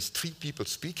hear these three people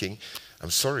speaking,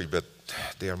 I'm sorry, but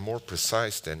they are more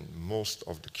precise than most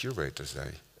of the curators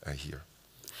I hear.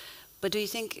 But do you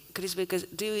think, Chris, because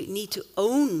do we need to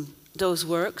own those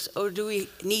works, or do we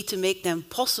need to make them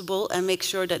possible and make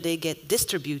sure that they get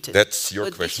distributed? That's your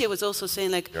question. Alicia was also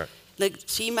saying, like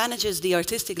she manages the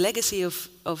artistic legacy of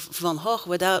Van Gogh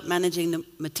without managing the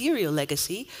material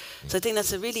legacy. So I think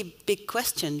that's a really big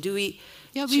question. Do we?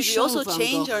 Yeah, should we also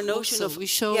change our notion of? We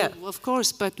show, of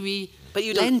course, but we. But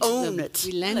you don't own it.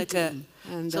 We lend them.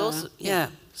 And, so also,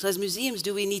 So as museums,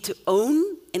 do we need to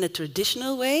own in a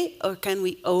traditional way, or can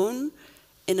we own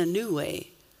in a new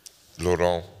way?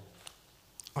 Laurent.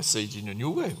 I say it in a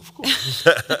new way, of course.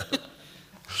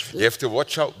 You have to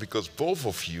watch out, because both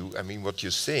of you, I mean, what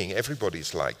you're saying,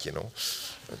 everybody's like, you know,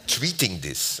 tweeting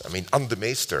this. I mean, Ann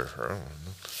Demeester.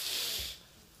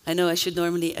 I know I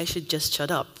should just shut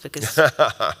up, because...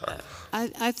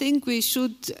 I think we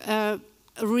should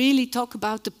really talk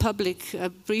about the public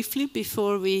briefly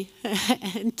before we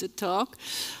end the talk.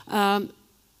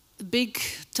 Big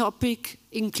topic,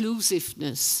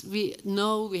 inclusiveness. We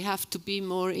know we have to be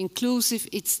more inclusive.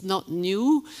 It's not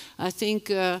new. I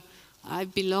think I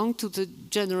belong to the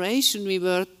generation we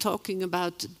were talking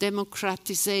about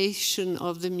democratization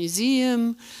of the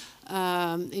museum,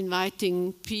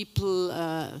 inviting people,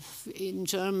 in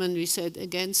German we said,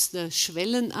 against the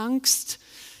Schwellenangst,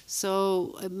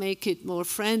 so make it more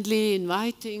friendly,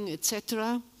 inviting,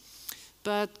 etc.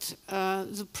 But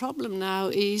the problem now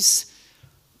is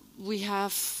we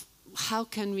have, how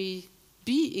can we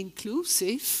be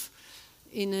inclusive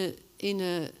in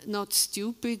a not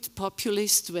stupid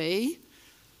populist way,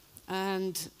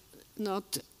 and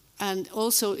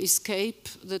also escape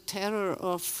the terror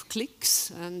of cliques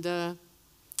and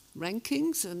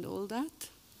rankings and all that?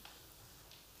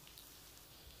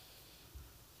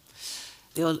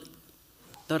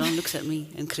 Laurent looks at me,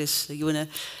 and Chris, you wanna?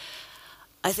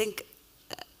 I think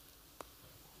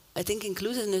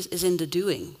inclusiveness is in the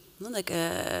doing,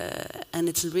 and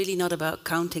it's really not about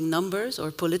counting numbers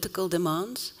or political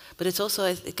demands, but it's also,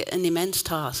 I think, an immense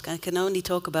task. I can only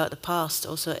talk about the past.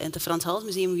 Also, at the Frans Hals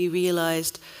Museum, we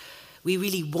realized we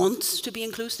really want to be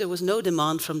inclusive. There was no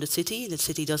demand from the city. The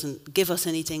city doesn't give us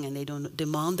anything, and they don't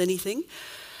demand anything.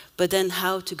 But then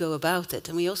how to go about it.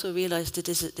 And we also realized that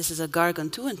this is a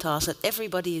gargantuan task that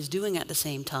everybody is doing at the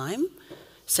same time,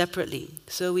 separately.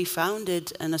 So we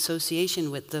founded an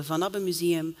association with the Van Abbe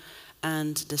Museum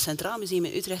and the Centraal Museum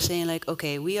in Utrecht, saying like,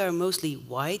 okay, we are mostly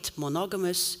white,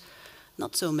 monogamous,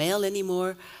 not so male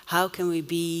anymore. How can we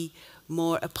be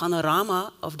more a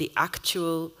panorama of the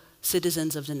actual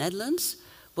citizens of the Netherlands?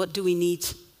 What do we need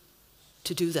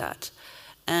to do that?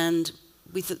 And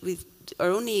our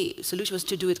only solution was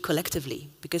to do it collectively,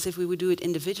 because if we would do it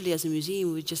individually as a museum,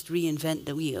 we would just reinvent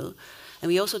the wheel. And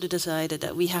we also decided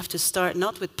that we have to start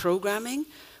not with programming,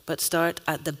 but start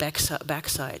at the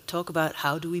backside. Talk about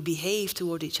how do we behave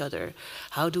toward each other?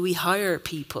 How do we hire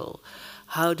people?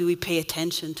 How do we pay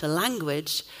attention to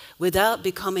language without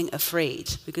becoming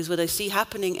afraid? Because what I see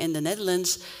happening in the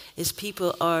Netherlands is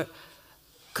people are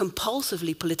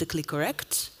compulsively politically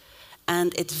correct,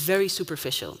 and it's very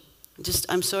superficial.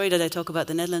 I'm sorry that I talk about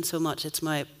the Netherlands so much, it's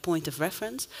my point of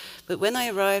reference. But when I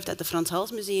arrived at the Frans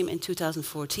Hals Museum in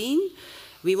 2014,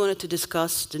 we wanted to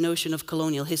discuss the notion of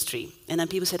colonial history. And then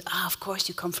people said, of course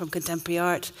you come from contemporary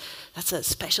art. That's a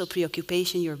special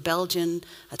preoccupation. You're Belgian.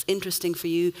 That's interesting for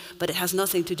you. But it has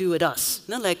nothing to do with us.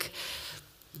 Not like,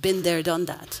 been there, done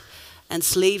that. And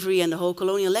slavery and the whole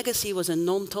colonial legacy was a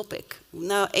non-topic.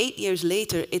 Now, 8 years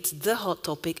later, it's the hot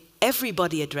topic.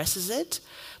 Everybody addresses it,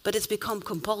 but it's become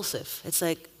compulsive. It's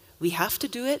like, we have to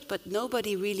do it, but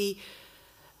nobody really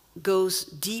goes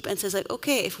deep and says like,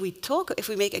 okay, if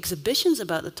we make exhibitions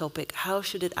about the topic, how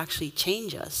should it actually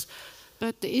change us?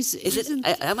 But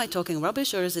am I talking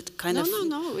rubbish, or is it kind of?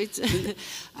 No. It's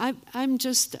I'm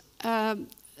just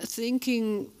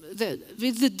thinking that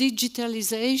with the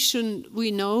digitalization,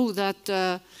 we know that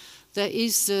there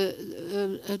is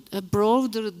a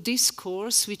broader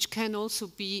discourse which can also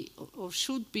be, or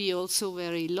should be also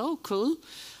very local,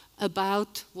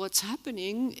 about what's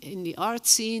happening in the art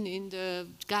scene, in the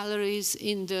galleries,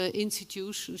 in the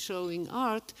institutions showing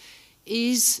art,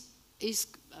 is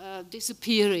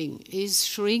disappearing, is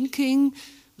shrinking.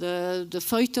 The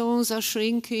feuilletons are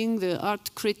shrinking, the art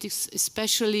critics,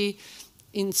 especially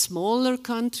in smaller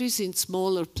countries, in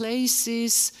smaller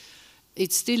places.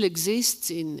 It still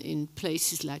exists in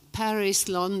places like Paris,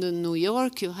 London, New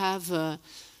York. You have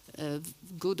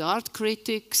good art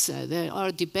critics, there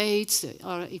are debates, there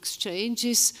are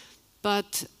exchanges,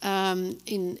 but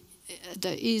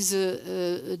there is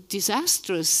a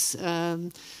disastrous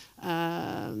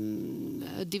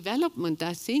development,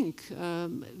 I think,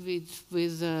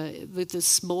 with the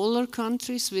smaller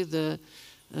countries, with the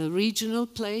regional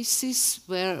places,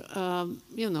 where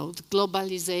the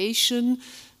globalization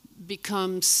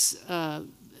becomes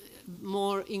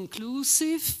more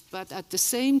inclusive, but at the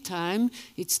same time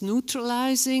it's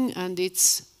neutralizing and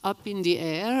it's up in the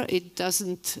air. It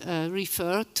doesn't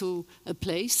refer to a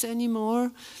place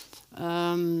anymore.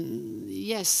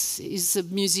 Yes, is a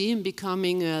museum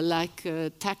becoming like a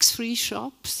tax-free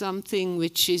shop, something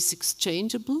which is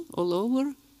exchangeable all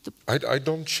over? I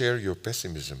don't share your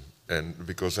pessimism, and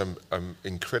because I'm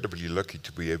incredibly lucky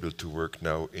to be able to work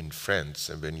now in France.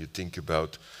 And when you think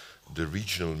about the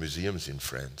regional museums in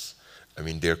France, I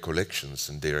mean, their collections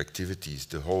and their activities,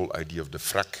 the whole idea of the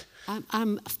FRAC.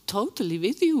 I'm totally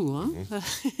with you. Huh?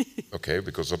 Mm-hmm. Okay,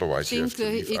 because otherwise you have to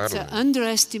leave it's an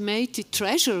underestimated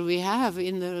treasure we have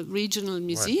in the regional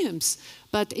museums,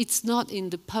 right. But it's not in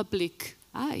the public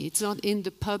eye. It's not in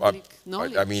the public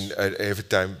knowledge. I mean, every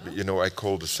time, I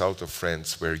call the south of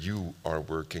France, where you are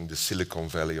working, the Silicon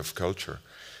Valley of culture.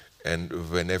 And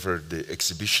whenever the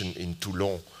exhibition in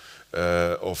Toulon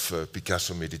of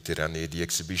Picasso Méditerranée, the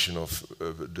exhibition of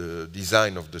the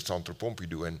design of the Centre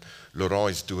Pompidou, and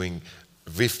Laurent is doing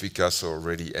with Picasso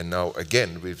already, and now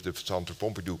again with the Centre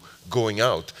Pompidou going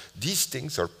out. These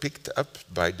things are picked up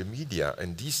by the media,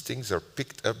 and these things are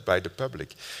picked up by the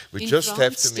public. We just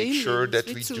have to make sure that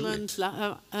we do it.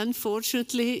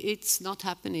 Unfortunately, it's not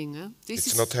happening. Huh?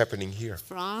 It's not happening here.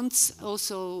 France,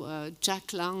 also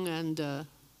Jack Lang and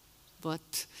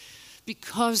what?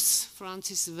 Because France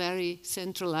is a very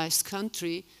centralized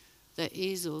country, there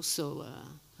is also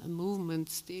a movement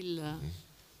still.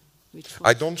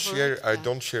 I don't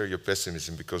share your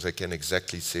pessimism, because I can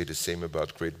exactly say the same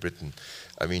about Great Britain.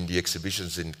 I mean, the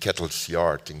exhibitions in Kettle's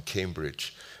Yard in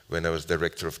Cambridge, when I was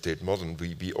director of Tate Modern,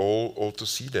 we all to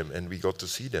see them, and we got to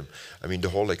see them. I mean, the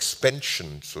whole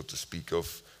expansion, so to speak,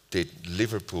 of Tate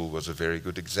Liverpool was a very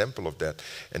good example of that.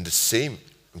 And the same.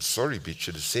 I'm sorry,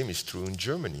 Bjarne, the same is true in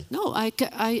Germany. No, I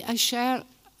share,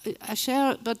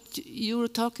 but you were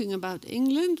talking about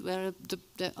England, where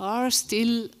there are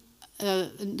still a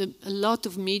lot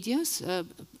of medias,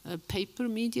 paper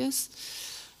medias,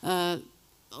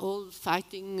 all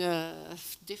fighting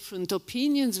different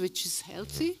opinions, which is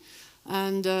healthy.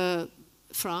 And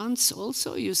France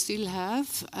also, you still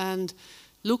have. And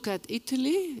look at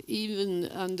Italy, even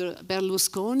under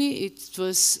Berlusconi, it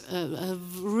was a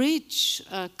rich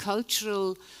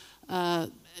cultural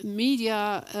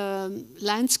media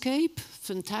landscape,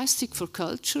 fantastic for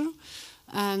culture.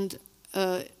 And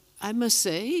I must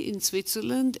say, in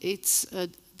Switzerland, it's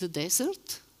the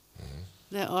desert.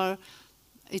 Mm-hmm.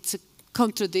 It's a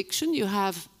contradiction. You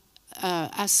have,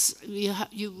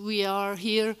 we are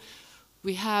here.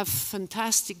 We have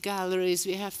fantastic galleries,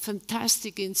 we have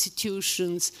fantastic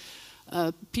institutions.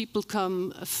 People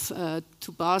come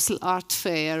to Basel Art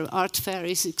Fair. Art Fair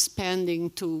is expanding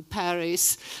to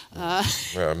Paris.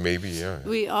 Maybe, yeah.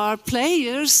 We are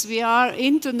players, we are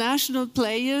international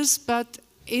players, but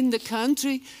in the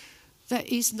country there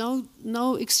is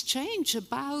no exchange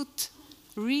about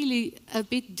really a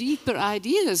bit deeper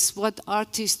ideas, what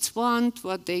artists want,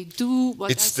 what they do, what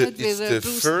it's the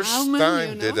first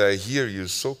time that I hear you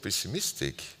so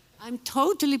pessimistic. I'm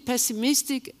totally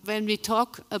pessimistic when we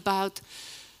talk about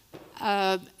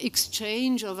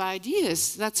exchange of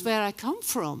ideas. That's where I come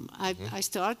from. I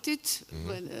started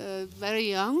when, very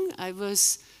young. I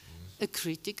was a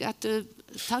critic at the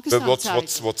But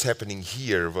what's happening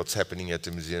here, what's happening at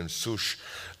the Museum Souche,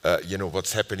 you know,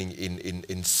 what's happening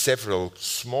in several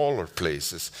smaller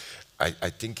places,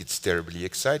 I think it's terribly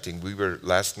exciting. We were,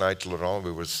 last night, Laurent,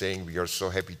 we were saying we are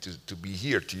so happy to be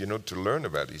here, to learn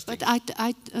about these things.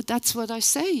 But that's what I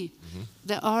say.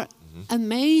 There are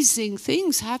amazing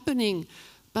things happening,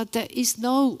 but there is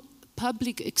no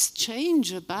public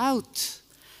exchange about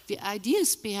the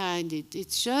ideas behind it.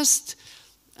 It's just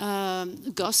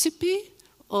gossipy,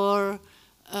 or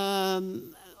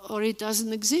it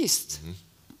doesn't exist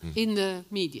in the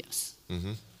medias.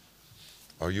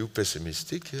 Are you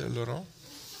pessimistic, Laurent?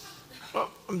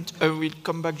 I will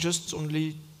come back just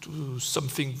only to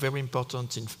something very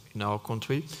important in our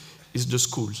country, is the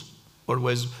schools.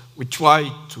 Always we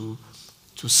try to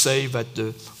say that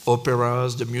the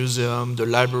operas, the museum, the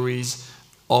libraries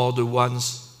are the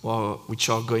ones which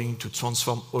are going to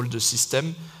transform all the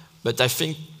system. But I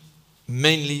think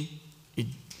mainly it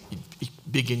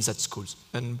begins at schools.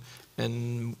 And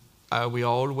we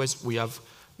have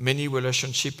many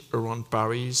relationships around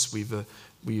Paris with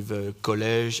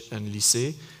college and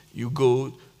lycée. You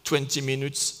go 20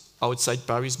 minutes outside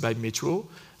Paris by metro,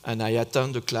 and I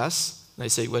attend a class, and I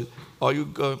say, well, are you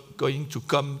going to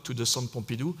come to the Centre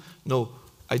Pompidou? No,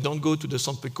 I don't go to the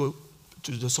Centre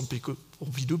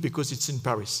Pompidou because it's in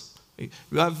Paris.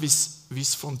 You have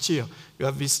this frontier, you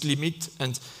have this limit,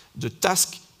 and the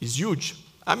task is huge.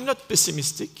 I'm not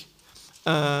pessimistic,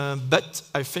 but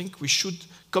I think we should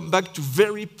come back to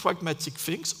very pragmatic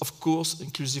things. Of course,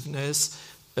 inclusiveness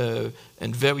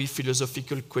and very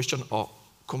philosophical questions are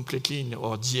completely in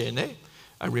our DNA.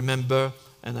 I remember,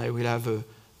 and I will have a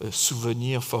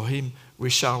souvenir for him,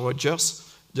 Richard Rogers.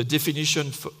 The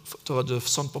definition for the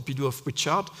Centre Pompidou of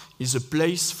Richard is a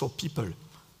place for people.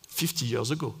 50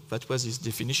 years ago, that was his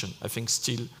definition. I think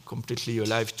still completely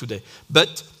alive today.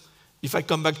 But if I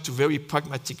come back to very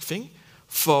pragmatic thing,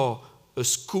 for a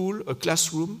school, a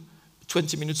classroom,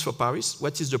 20 minutes for Paris,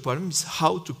 what is the problem is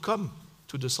how to come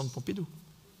to the Centre Pompidou.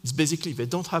 It's basically they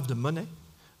don't have the money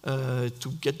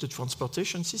to get the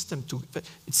transportation system.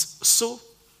 It's so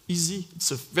easy.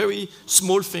 It's a very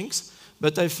small things,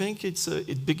 but I think it's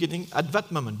beginning at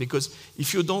that moment, because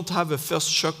if you don't have a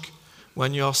first shock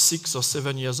when you are 6 or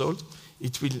 7 years old,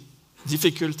 it will be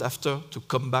difficult after to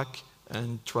come back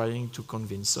and trying to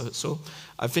convince. So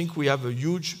I think we have a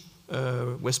huge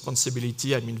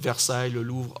responsibility. I mean, Versailles, le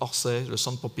Louvre, Orsay, le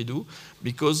Centre Pompidou,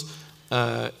 because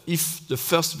if the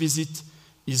first visit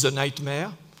is a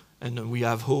nightmare, and we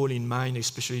have all in mind,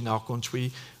 especially in our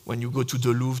country, when you go to the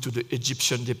Louvre, to the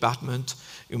Egyptian department,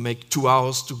 you make 2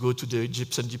 hours to go to the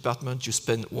Egyptian department, you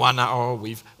spend 1 hour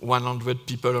with 100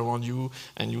 people around you,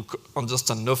 and you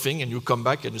understand nothing, and you come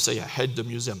back and you say, I hate the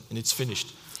museum, and it's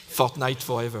finished. Fortnight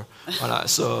forever. Voilà,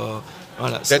 so,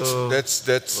 voilà,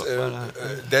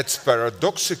 that's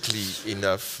paradoxically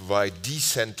enough why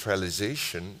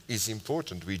decentralization is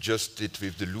important. We just did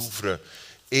with the Louvre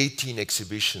 18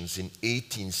 exhibitions in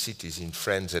 18 cities in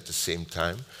France at the same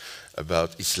time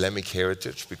about Islamic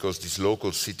heritage, because these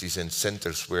local cities and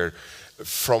centers were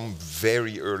from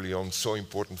very early on so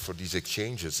important for these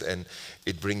exchanges. And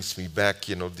it brings me back,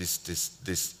 you know,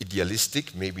 this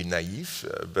idealistic, maybe naive,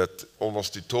 but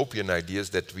almost utopian ideas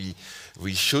that we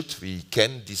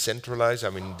can decentralize. I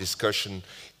mean, discussion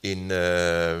in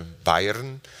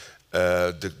Bayern,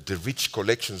 the rich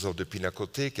collections of the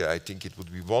Pinakothek. I think it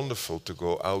would be wonderful to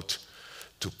go out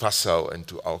to Passau and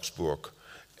to Augsburg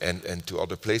and to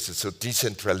other places. So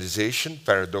decentralization,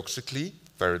 paradoxically,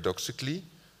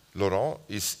 Laurent,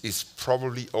 is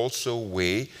probably also a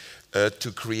way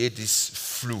to create this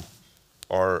flow,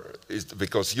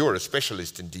 because you're a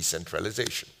specialist in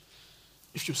decentralization.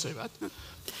 If you say that.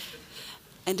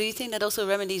 And do you think that also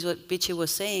remedies what Bjarne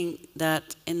was saying,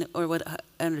 that or what I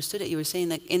understood it, you were saying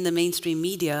that in the mainstream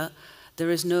media, there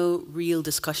is no real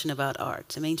discussion about art.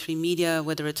 The mainstream media,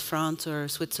 whether it's France or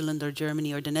Switzerland or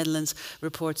Germany or the Netherlands,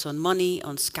 reports on money,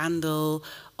 on scandal,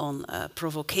 on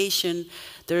provocation.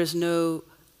 There is no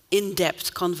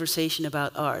in-depth conversation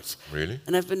about art. Really?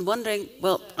 And I've been wondering,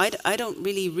 well, I don't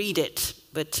really read it,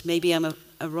 but maybe I'm a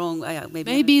wrong...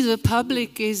 maybe the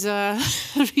public is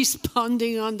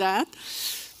responding on that.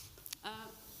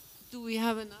 Do we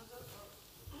have another?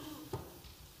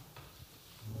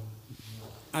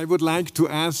 I would like to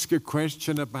ask a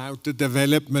question about the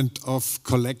development of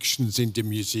collections in the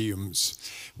museums.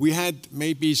 We had,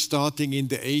 maybe starting in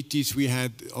the 80s, we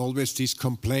had always these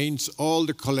complaints, all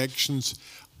the collections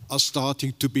are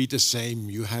starting to be the same.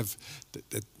 You have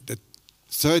the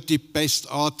 30 best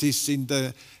artists in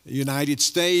the United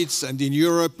States and in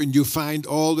Europe, and you find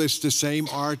always the same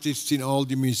artists in all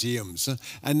the museums.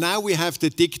 And now we have the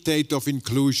dictate of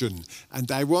inclusion. And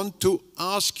I want to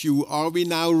ask you, are we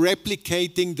now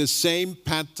replicating the same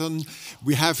pattern?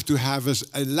 We have to have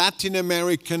a Latin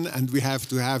American, and we have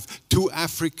to have 2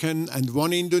 African, and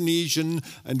 1 Indonesian,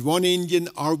 and 1 Indian.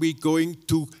 Are we going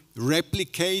to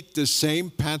replicate the same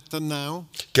pattern now?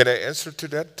 Can I answer to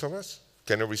that, Thomas?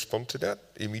 Can I respond to that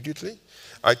immediately?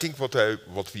 I think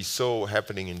what we saw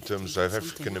happening in terms of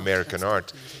African American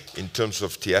art, in terms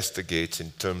of Theaster Gates,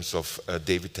 in terms of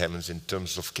David Hammons, in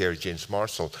terms of Kerry James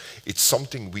Marshall, it's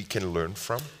something we can learn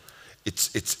from.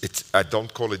 I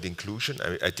don't call it inclusion.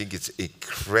 I think it's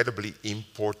incredibly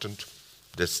important.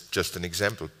 That's just an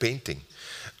example. Painting.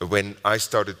 When I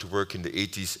started to work in the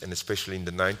 80s and especially in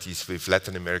the 90s with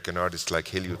Latin American artists like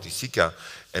Helio Tisica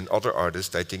and other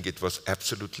artists, I think it was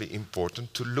absolutely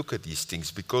important to look at these things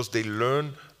because they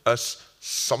learn us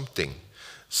something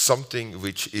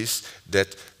which is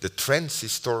that the trans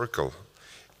historical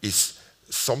is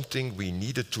something we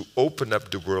needed to open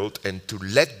up the world and to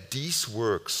let these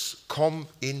works come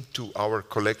into our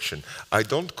collection. I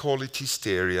don't call it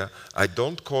hysteria, I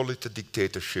don't call it a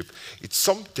dictatorship. It's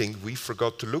something we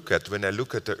forgot to look at when I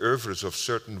look at the oeuvres of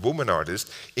certain women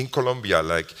artists in Colombia,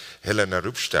 like Helena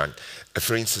Rubinstein.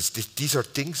 For instance, these are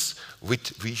things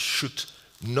which we should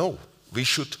know. We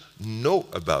should know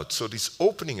about. So this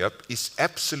opening up is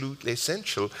absolutely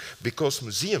essential because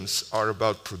museums are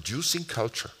about producing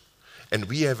culture. And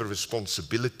we have a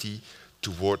responsibility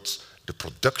towards the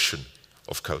production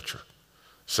of culture.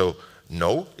 So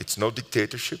no, it's no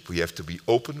dictatorship. We have to be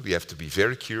open, we have to be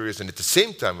very curious, and at the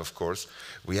same time, of course,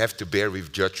 we have to bear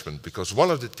with judgment, because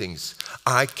one of the things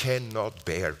I cannot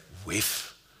bear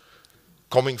with,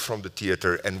 coming from the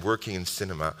theater and working in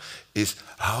cinema, is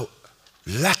how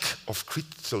lack of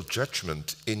critical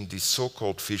judgment in the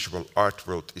so-called visual art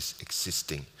world is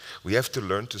existing. We have to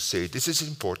learn to say, this is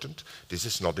important, this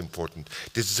is not important.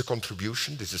 This is a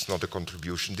contribution, this is not a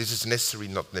contribution. This is necessary,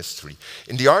 not necessary.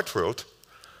 In the art world,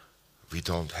 we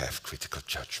don't have critical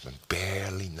judgment,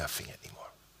 barely nothing anymore.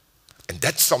 And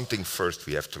that's something first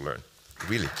we have to learn,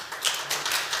 really.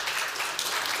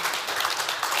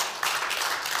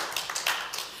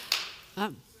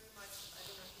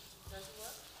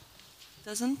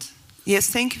 Doesn't? Yes,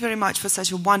 thank you very much for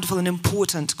such a wonderful and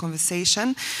important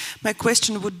conversation. My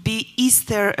question would be, is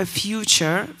there a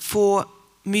future for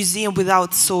museum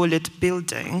without solid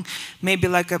building, maybe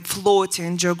like a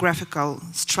floating geographical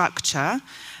structure,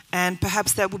 and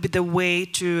perhaps that would be the way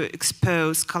to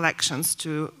expose collections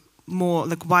to more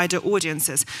like wider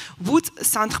audiences? Would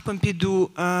Centre Pompidou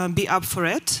be up for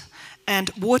it? And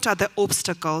what are the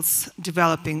obstacles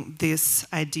developing this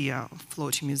idea of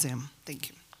floating museum? Thank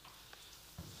you.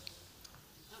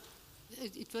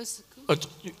 It was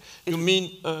you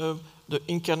mean the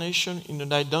incarnation in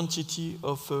an identity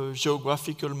of a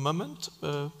geographical moment?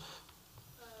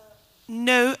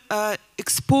 No,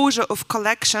 exposure of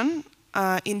collection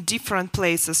in different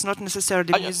places, not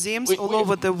necessarily museums, all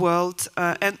over the world,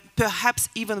 and perhaps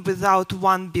even without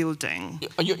one building.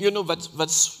 You know,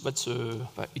 that's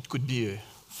it could be.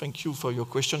 Thank you for your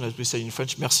question, as we say in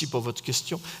French. Merci pour votre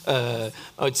question.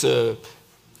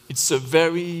 It's a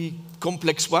very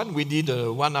complex one. We did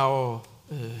 1 hour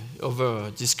of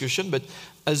a discussion, but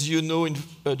as you know, in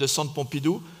the Centre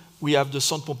Pompidou, we have the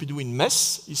Centre Pompidou in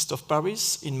Metz, east of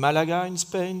Paris, in Malaga in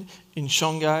Spain, in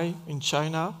Shanghai in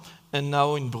China, and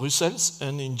now in Brussels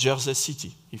and in Jersey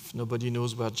City. If nobody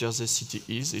knows where Jersey City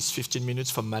is, it's 15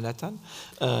 minutes from Manhattan,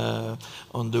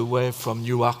 on the way from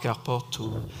Newark Airport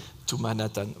to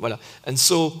Manhattan. Voilà. And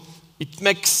so it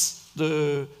makes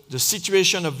the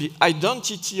situation of the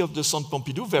identity of the Centre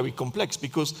Pompidou very complex,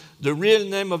 because the real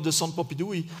name of the Centre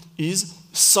Pompidou is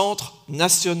Centre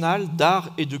National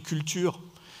d'Art et de Culture,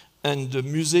 and the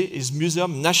musée is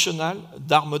Muséum National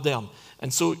d'Art Moderne.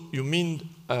 And so you mean,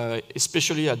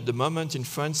 especially at the moment in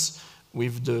France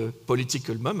with the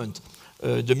political moment,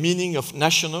 the meaning of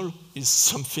national is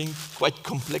something quite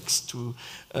complex to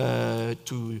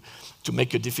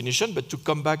make a definition. But to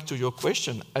come back to your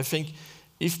question, I think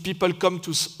if people come to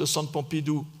the Centre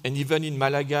Pompidou, and even in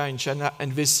Malaga, in China,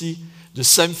 and they see the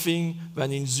same thing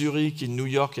than in Zurich, in New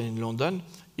York, and in London,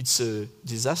 it's a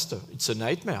disaster, it's a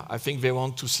nightmare. I think they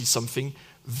want to see something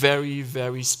very,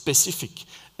 very specific.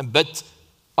 But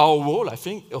our role, I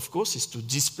think, of course, is to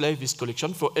display this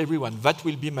collection for everyone. That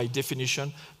will be my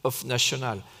definition of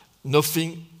national.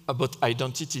 Nothing about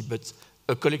identity, but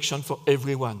a collection for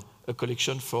everyone, a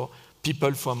collection for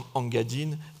people from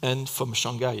Engadine and from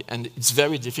Shanghai. And it's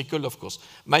very difficult, of course.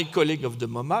 My colleague of the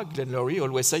MoMA, Glenn Laurie,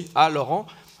 always say, Laurent,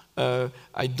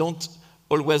 I don't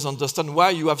always understand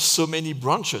why you have so many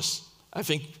branches. I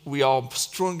think we are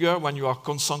stronger when you are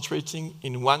concentrating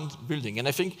in one building. And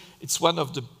I think it's one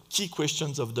of the key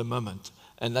questions of the moment.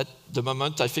 And at the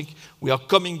moment, I think we are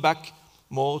coming back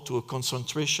more to a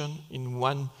concentration in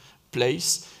one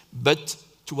place, but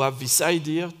to have this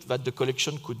idea that the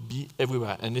collection could be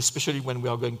everywhere. And especially when we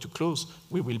are going to close,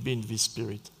 we will be in this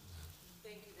spirit.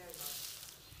 Thank you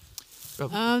very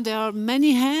much. There are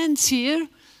many hands here.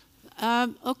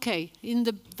 Okay, in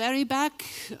the very back,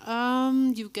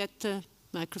 you get the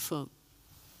microphone.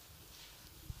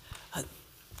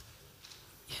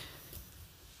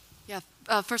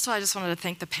 First of all, I just wanted to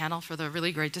thank the panel for the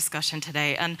really great discussion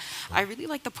today. And I really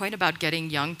like the point about getting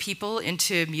young people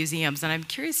into museums. And I'm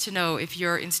curious to know if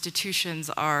your institutions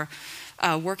are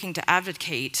working to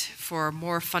advocate for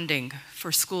more funding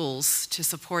for schools to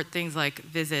support things like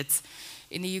visits.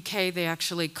 In the UK, they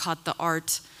actually cut the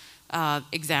art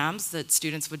exams that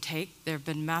students would take. There have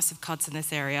been massive cuts in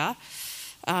this area.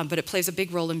 But it plays a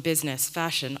big role in business,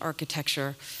 fashion,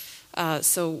 architecture.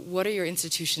 So what are your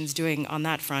institutions doing on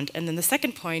that front? And then the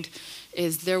second point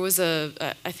is there was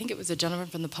I think it was a gentleman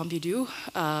from the Pompidou.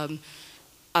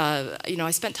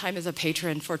 I spent time as a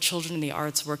patron for children in the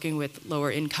arts working with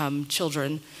lower income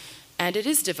children. And it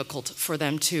is difficult for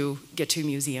them to get to a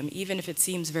museum, even if it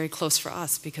seems very close for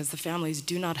us, because the families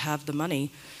do not have the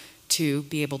money to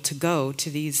be able to go to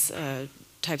these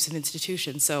types of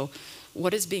institutions. So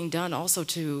what is being done also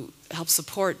to help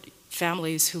support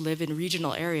families who live in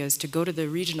regional areas to go to the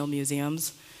regional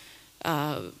museums,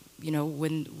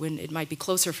 when it might be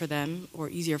closer for them or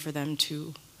easier for them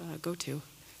to go to?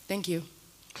 Thank you.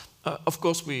 Of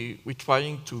course, we're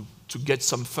trying to get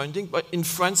some funding, but in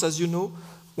France, as you know,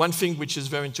 one thing which is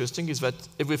very interesting is that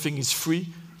everything is free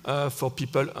for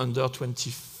people under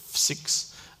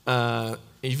 26,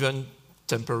 even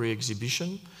temporary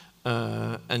exhibition.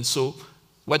 And so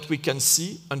what we can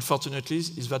see, unfortunately,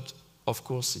 is that, of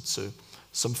course, it's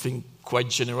something quite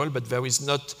general, but there is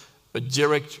not a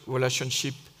direct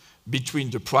relationship between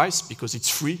the price, because it's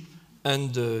free,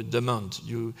 and the demand.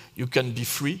 You can be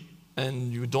free,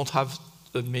 and you don't have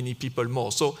many people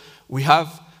more. So we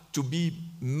have to be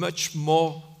much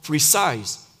more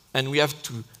precise, and we have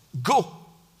to go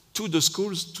to the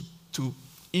schools to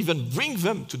even bring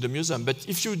them to the museum. But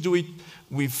if you do it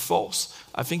with force,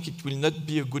 I think it will not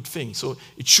be a good thing. So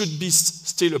it should be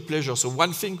still a pleasure. So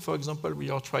one thing, for example, we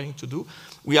are trying to do,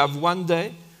 we have one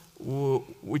day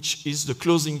which is the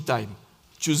closing time,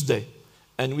 Tuesday.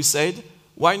 And we said,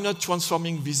 why not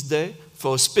transforming this day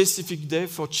for a specific day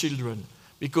for children?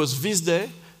 Because this day,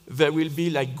 there will be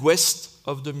like guests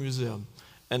of the museum.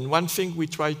 And one thing we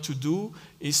try to do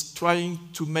is trying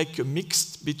to make a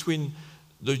mix between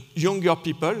the younger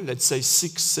people, let's say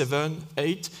 6, 7,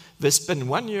 8, they spend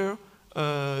 1 year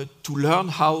to learn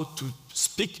how to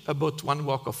speak about one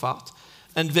work of art,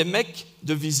 and they make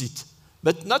the visit.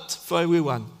 But not for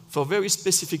everyone, for very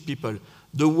specific people.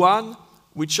 The one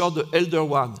which are the elder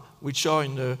one, which are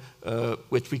in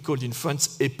what we call in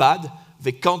France EHPAD,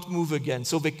 they can't move again.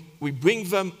 So we bring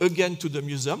them again to the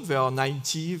museum. They are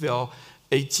 90, they are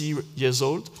 80 years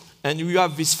old. And we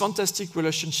have this fantastic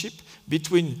relationship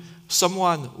between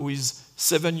someone who is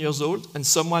 7 years old and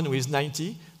someone who is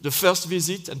 90, the first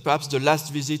visit and perhaps the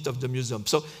last visit of the museum.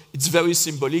 So it's very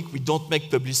symbolic. We don't make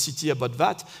publicity about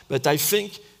that. But I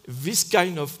think this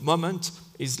kind of moment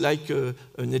is like an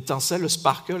étincelle, a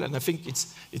sparkle, and I think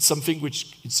it's something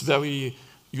which is very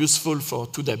useful for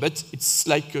today. But it's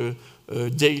like a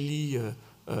daily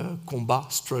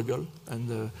combat, struggle,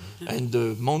 and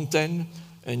the mountain,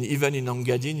 and even in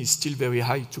Engadine, is still very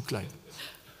high to climb.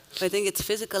 I think it's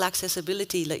physical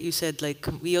accessibility, like you said. Like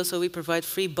we provide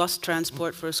free bus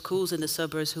transport for schools in the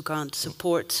suburbs who can't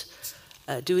support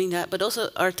doing that, but also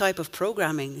our type of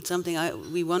programming. It's something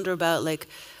we wonder about. Like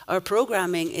our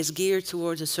programming is geared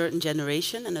towards a certain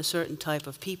generation and a certain type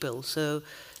of people. So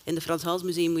in the Frans Hals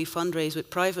Museum, we fundraise with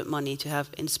private money to have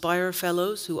Inspire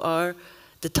Fellows who are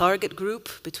the target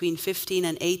group between 15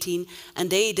 and 18, and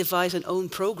they devise an own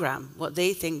program, what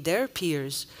they think their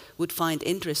peers would find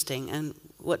interesting and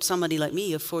what somebody like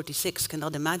me of 46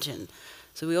 cannot imagine.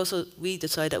 So we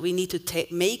decide that we need to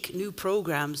make new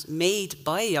programs made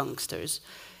by youngsters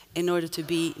in order to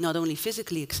be not only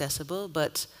physically accessible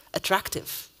but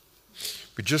attractive.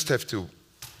 We just have to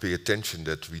pay attention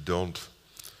that we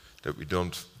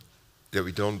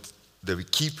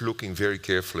keep looking very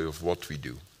carefully of what we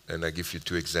do. And I give you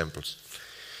 2 examples.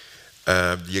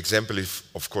 The example is,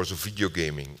 of course, of video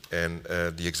gaming, and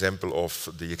the example of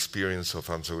the experience of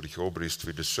Hans Ulrich Obrist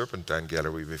with the Serpentine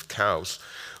Gallery with cows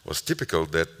was typical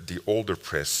that the older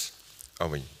press, I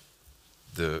mean,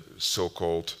 the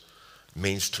so-called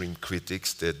mainstream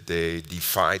critics, that they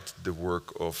defied the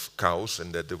work of cows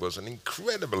and that there was an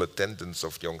incredible attendance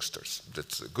of youngsters.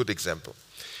 That's a good example.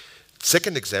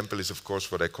 Second example is, of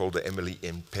course, what I call the Emily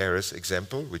in Paris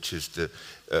example, which is the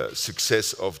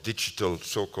success of digital,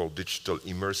 so-called digital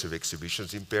immersive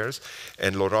exhibitions in Paris.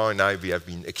 And Laurent and I, we have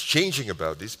been exchanging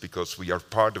about this because we are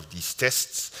part of these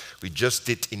tests. We just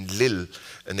did in Lille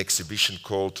an exhibition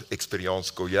called Experience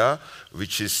Goya,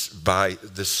 which is by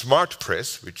the Smart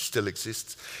Press, which still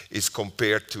exists, is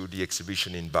compared to the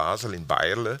exhibition in Basel, in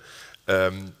Beierle.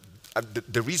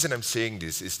 The reason I'm saying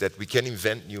this is that we can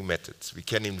invent new methods. We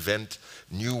can invent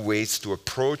new ways to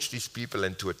approach these people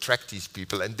and to attract these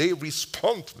people, and they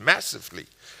respond massively.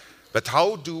 But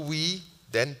how do we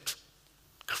then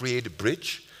create a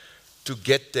bridge to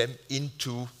get them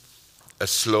into a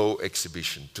slow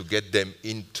exhibition, to get them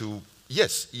into,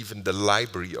 yes, even the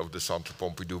library of the Centre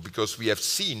Pompidou? Because we have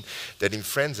seen that in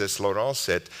France, as Laurent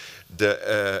said,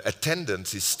 the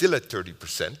attendance is still at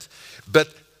 30%,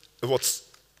 but what's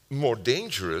more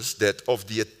dangerous that of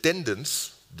the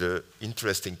attendance, the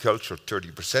interest in culture,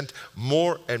 30%,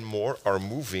 more and more are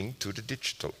moving to the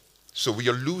digital. So we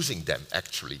are losing them,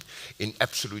 actually, in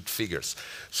absolute figures.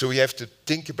 So we have to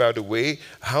think about a way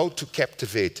how to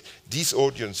captivate these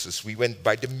audiences. We went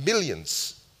by the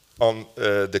millions on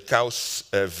the cows,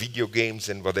 video games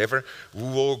and whatever. We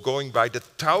were going by the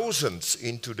thousands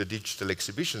into the digital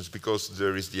exhibitions, because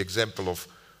there is the example of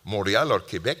Montreal or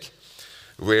Quebec,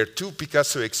 where two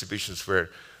Picasso exhibitions were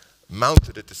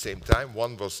mounted at the same time.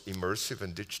 One was immersive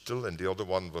and digital, and the other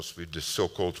one was with the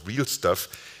so-called real stuff.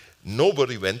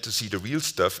 Nobody went to see the real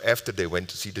stuff after they went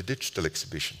to see the digital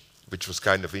exhibition, which was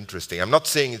kind of interesting. I'm not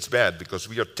saying it's bad, because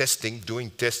we are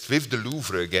doing tests with the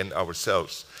Louvre again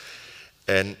ourselves.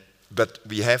 But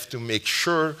we have to make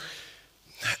sure,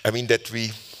 I mean, that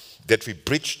we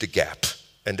bridge the gap,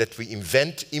 and that we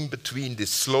invent in between the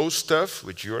slow stuff,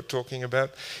 which you're talking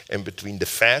about, and between the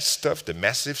fast stuff, the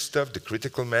massive stuff, the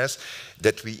critical mass,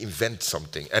 that we invent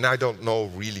something. And I don't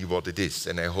know really what it is.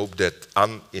 And I hope that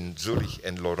Anne in Zurich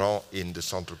and Laurent in the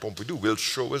Centre Pompidou will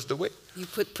show us the way. You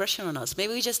put pressure on us.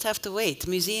 Maybe we just have to wait.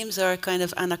 Museums are kind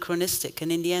of anachronistic,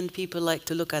 and in the end, people like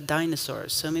to look at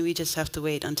dinosaurs. So maybe we just have to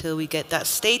wait until we get that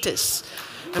status.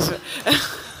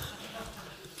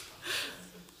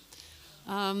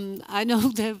 I know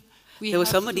that there was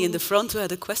somebody in the front who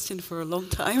had a question for a long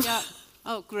time. Yeah.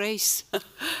 Oh, Grace.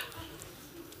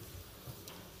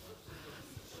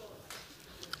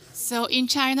 So in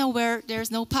China, where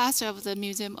there's no past of the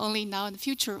museum, only now in the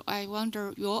future, I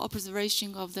wonder your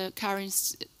observation of the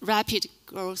current rapid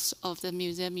growth of the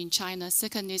museum in China.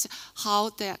 Second is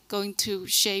how they're going to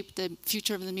shape the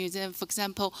future of the museum. For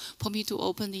example, Pompidou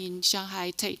opened in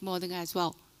Shanghai, Tate Modern as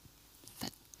well.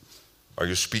 Are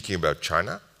you speaking about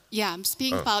China? Yeah, I'm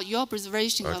speaking about your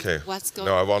observation of what's going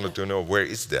on. No, I wanted to know, where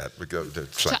is that? Because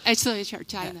actually,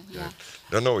 China. Yeah.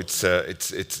 No. It's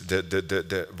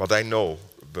what I know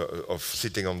of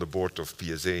sitting on the board of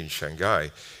PSA in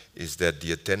Shanghai is that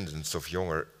the attendance of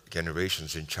younger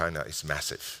generations in China is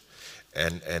massive,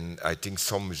 and I think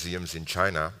some museums in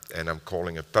China, and I'm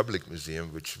calling a public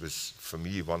museum, which was for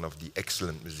me one of the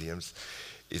excellent museums,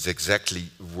 is exactly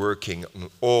working on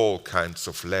all kinds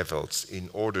of levels in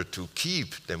order to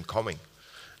keep them coming.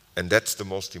 And that's the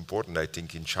most important, I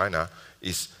think, in China,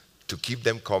 is to keep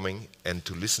them coming and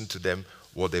to listen to them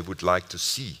what they would like to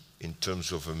see in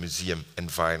terms of a museum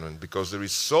environment, because there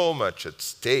is so much at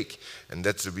stake. And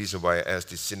that's the reason why I ask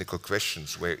these cynical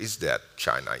questions. Where is that,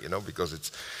 China? You know, because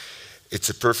it's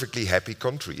a perfectly happy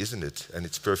country, isn't it? And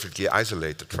it's perfectly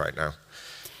isolated right now.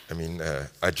 I mean,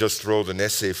 I just wrote an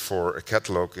essay for a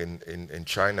catalogue in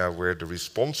China where the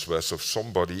response was of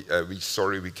somebody,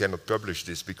 sorry, we cannot publish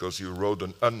this because you wrote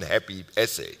an unhappy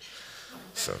essay.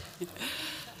 So.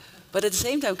 But at the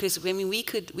same time, Chris, I mean,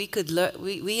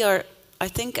 we are, I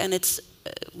think, and it's,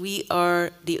 we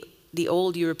are the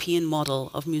old European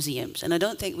model of museums, and I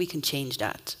don't think we can change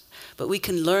that. But we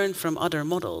can learn from other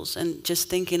models, and just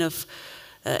thinking of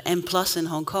M+ in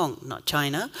Hong Kong, not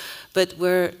China, but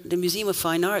where the Museum of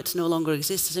Fine Arts no longer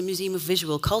exists as a museum of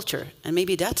visual culture. And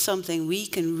maybe that's something we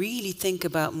can really think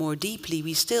about more deeply.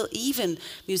 We still, even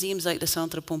museums like the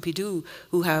Centre Pompidou,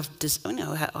 who have,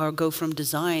 or go from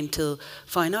design to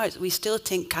fine arts, we still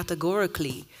think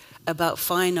categorically about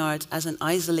fine arts as an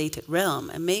isolated realm.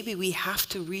 And maybe we have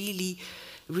to really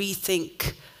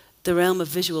rethink the realm of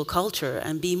visual culture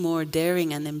and be more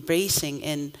daring and embracing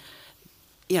in,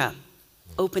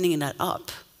 opening that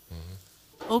up.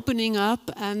 Opening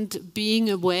up and being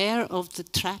aware of the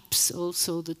traps,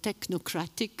 also the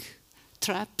technocratic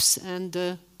traps and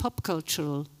the pop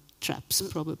cultural traps,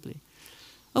 probably.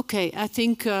 Okay, I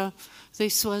think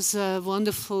this was a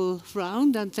wonderful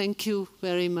round, and thank you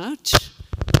very much.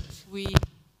 We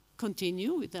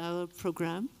continue with our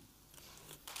program.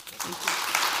 Thank you.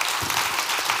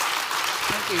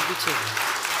 Thank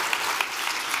you,